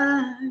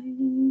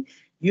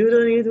 You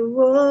don't need to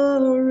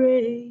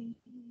worry.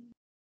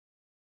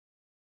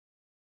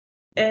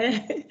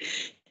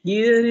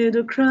 You don't need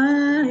to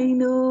cry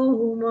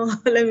no more.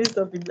 Let me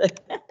stop it there.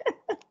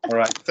 All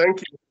right. Thank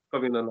you for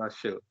coming on our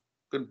show.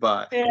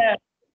 Goodbye. Yeah.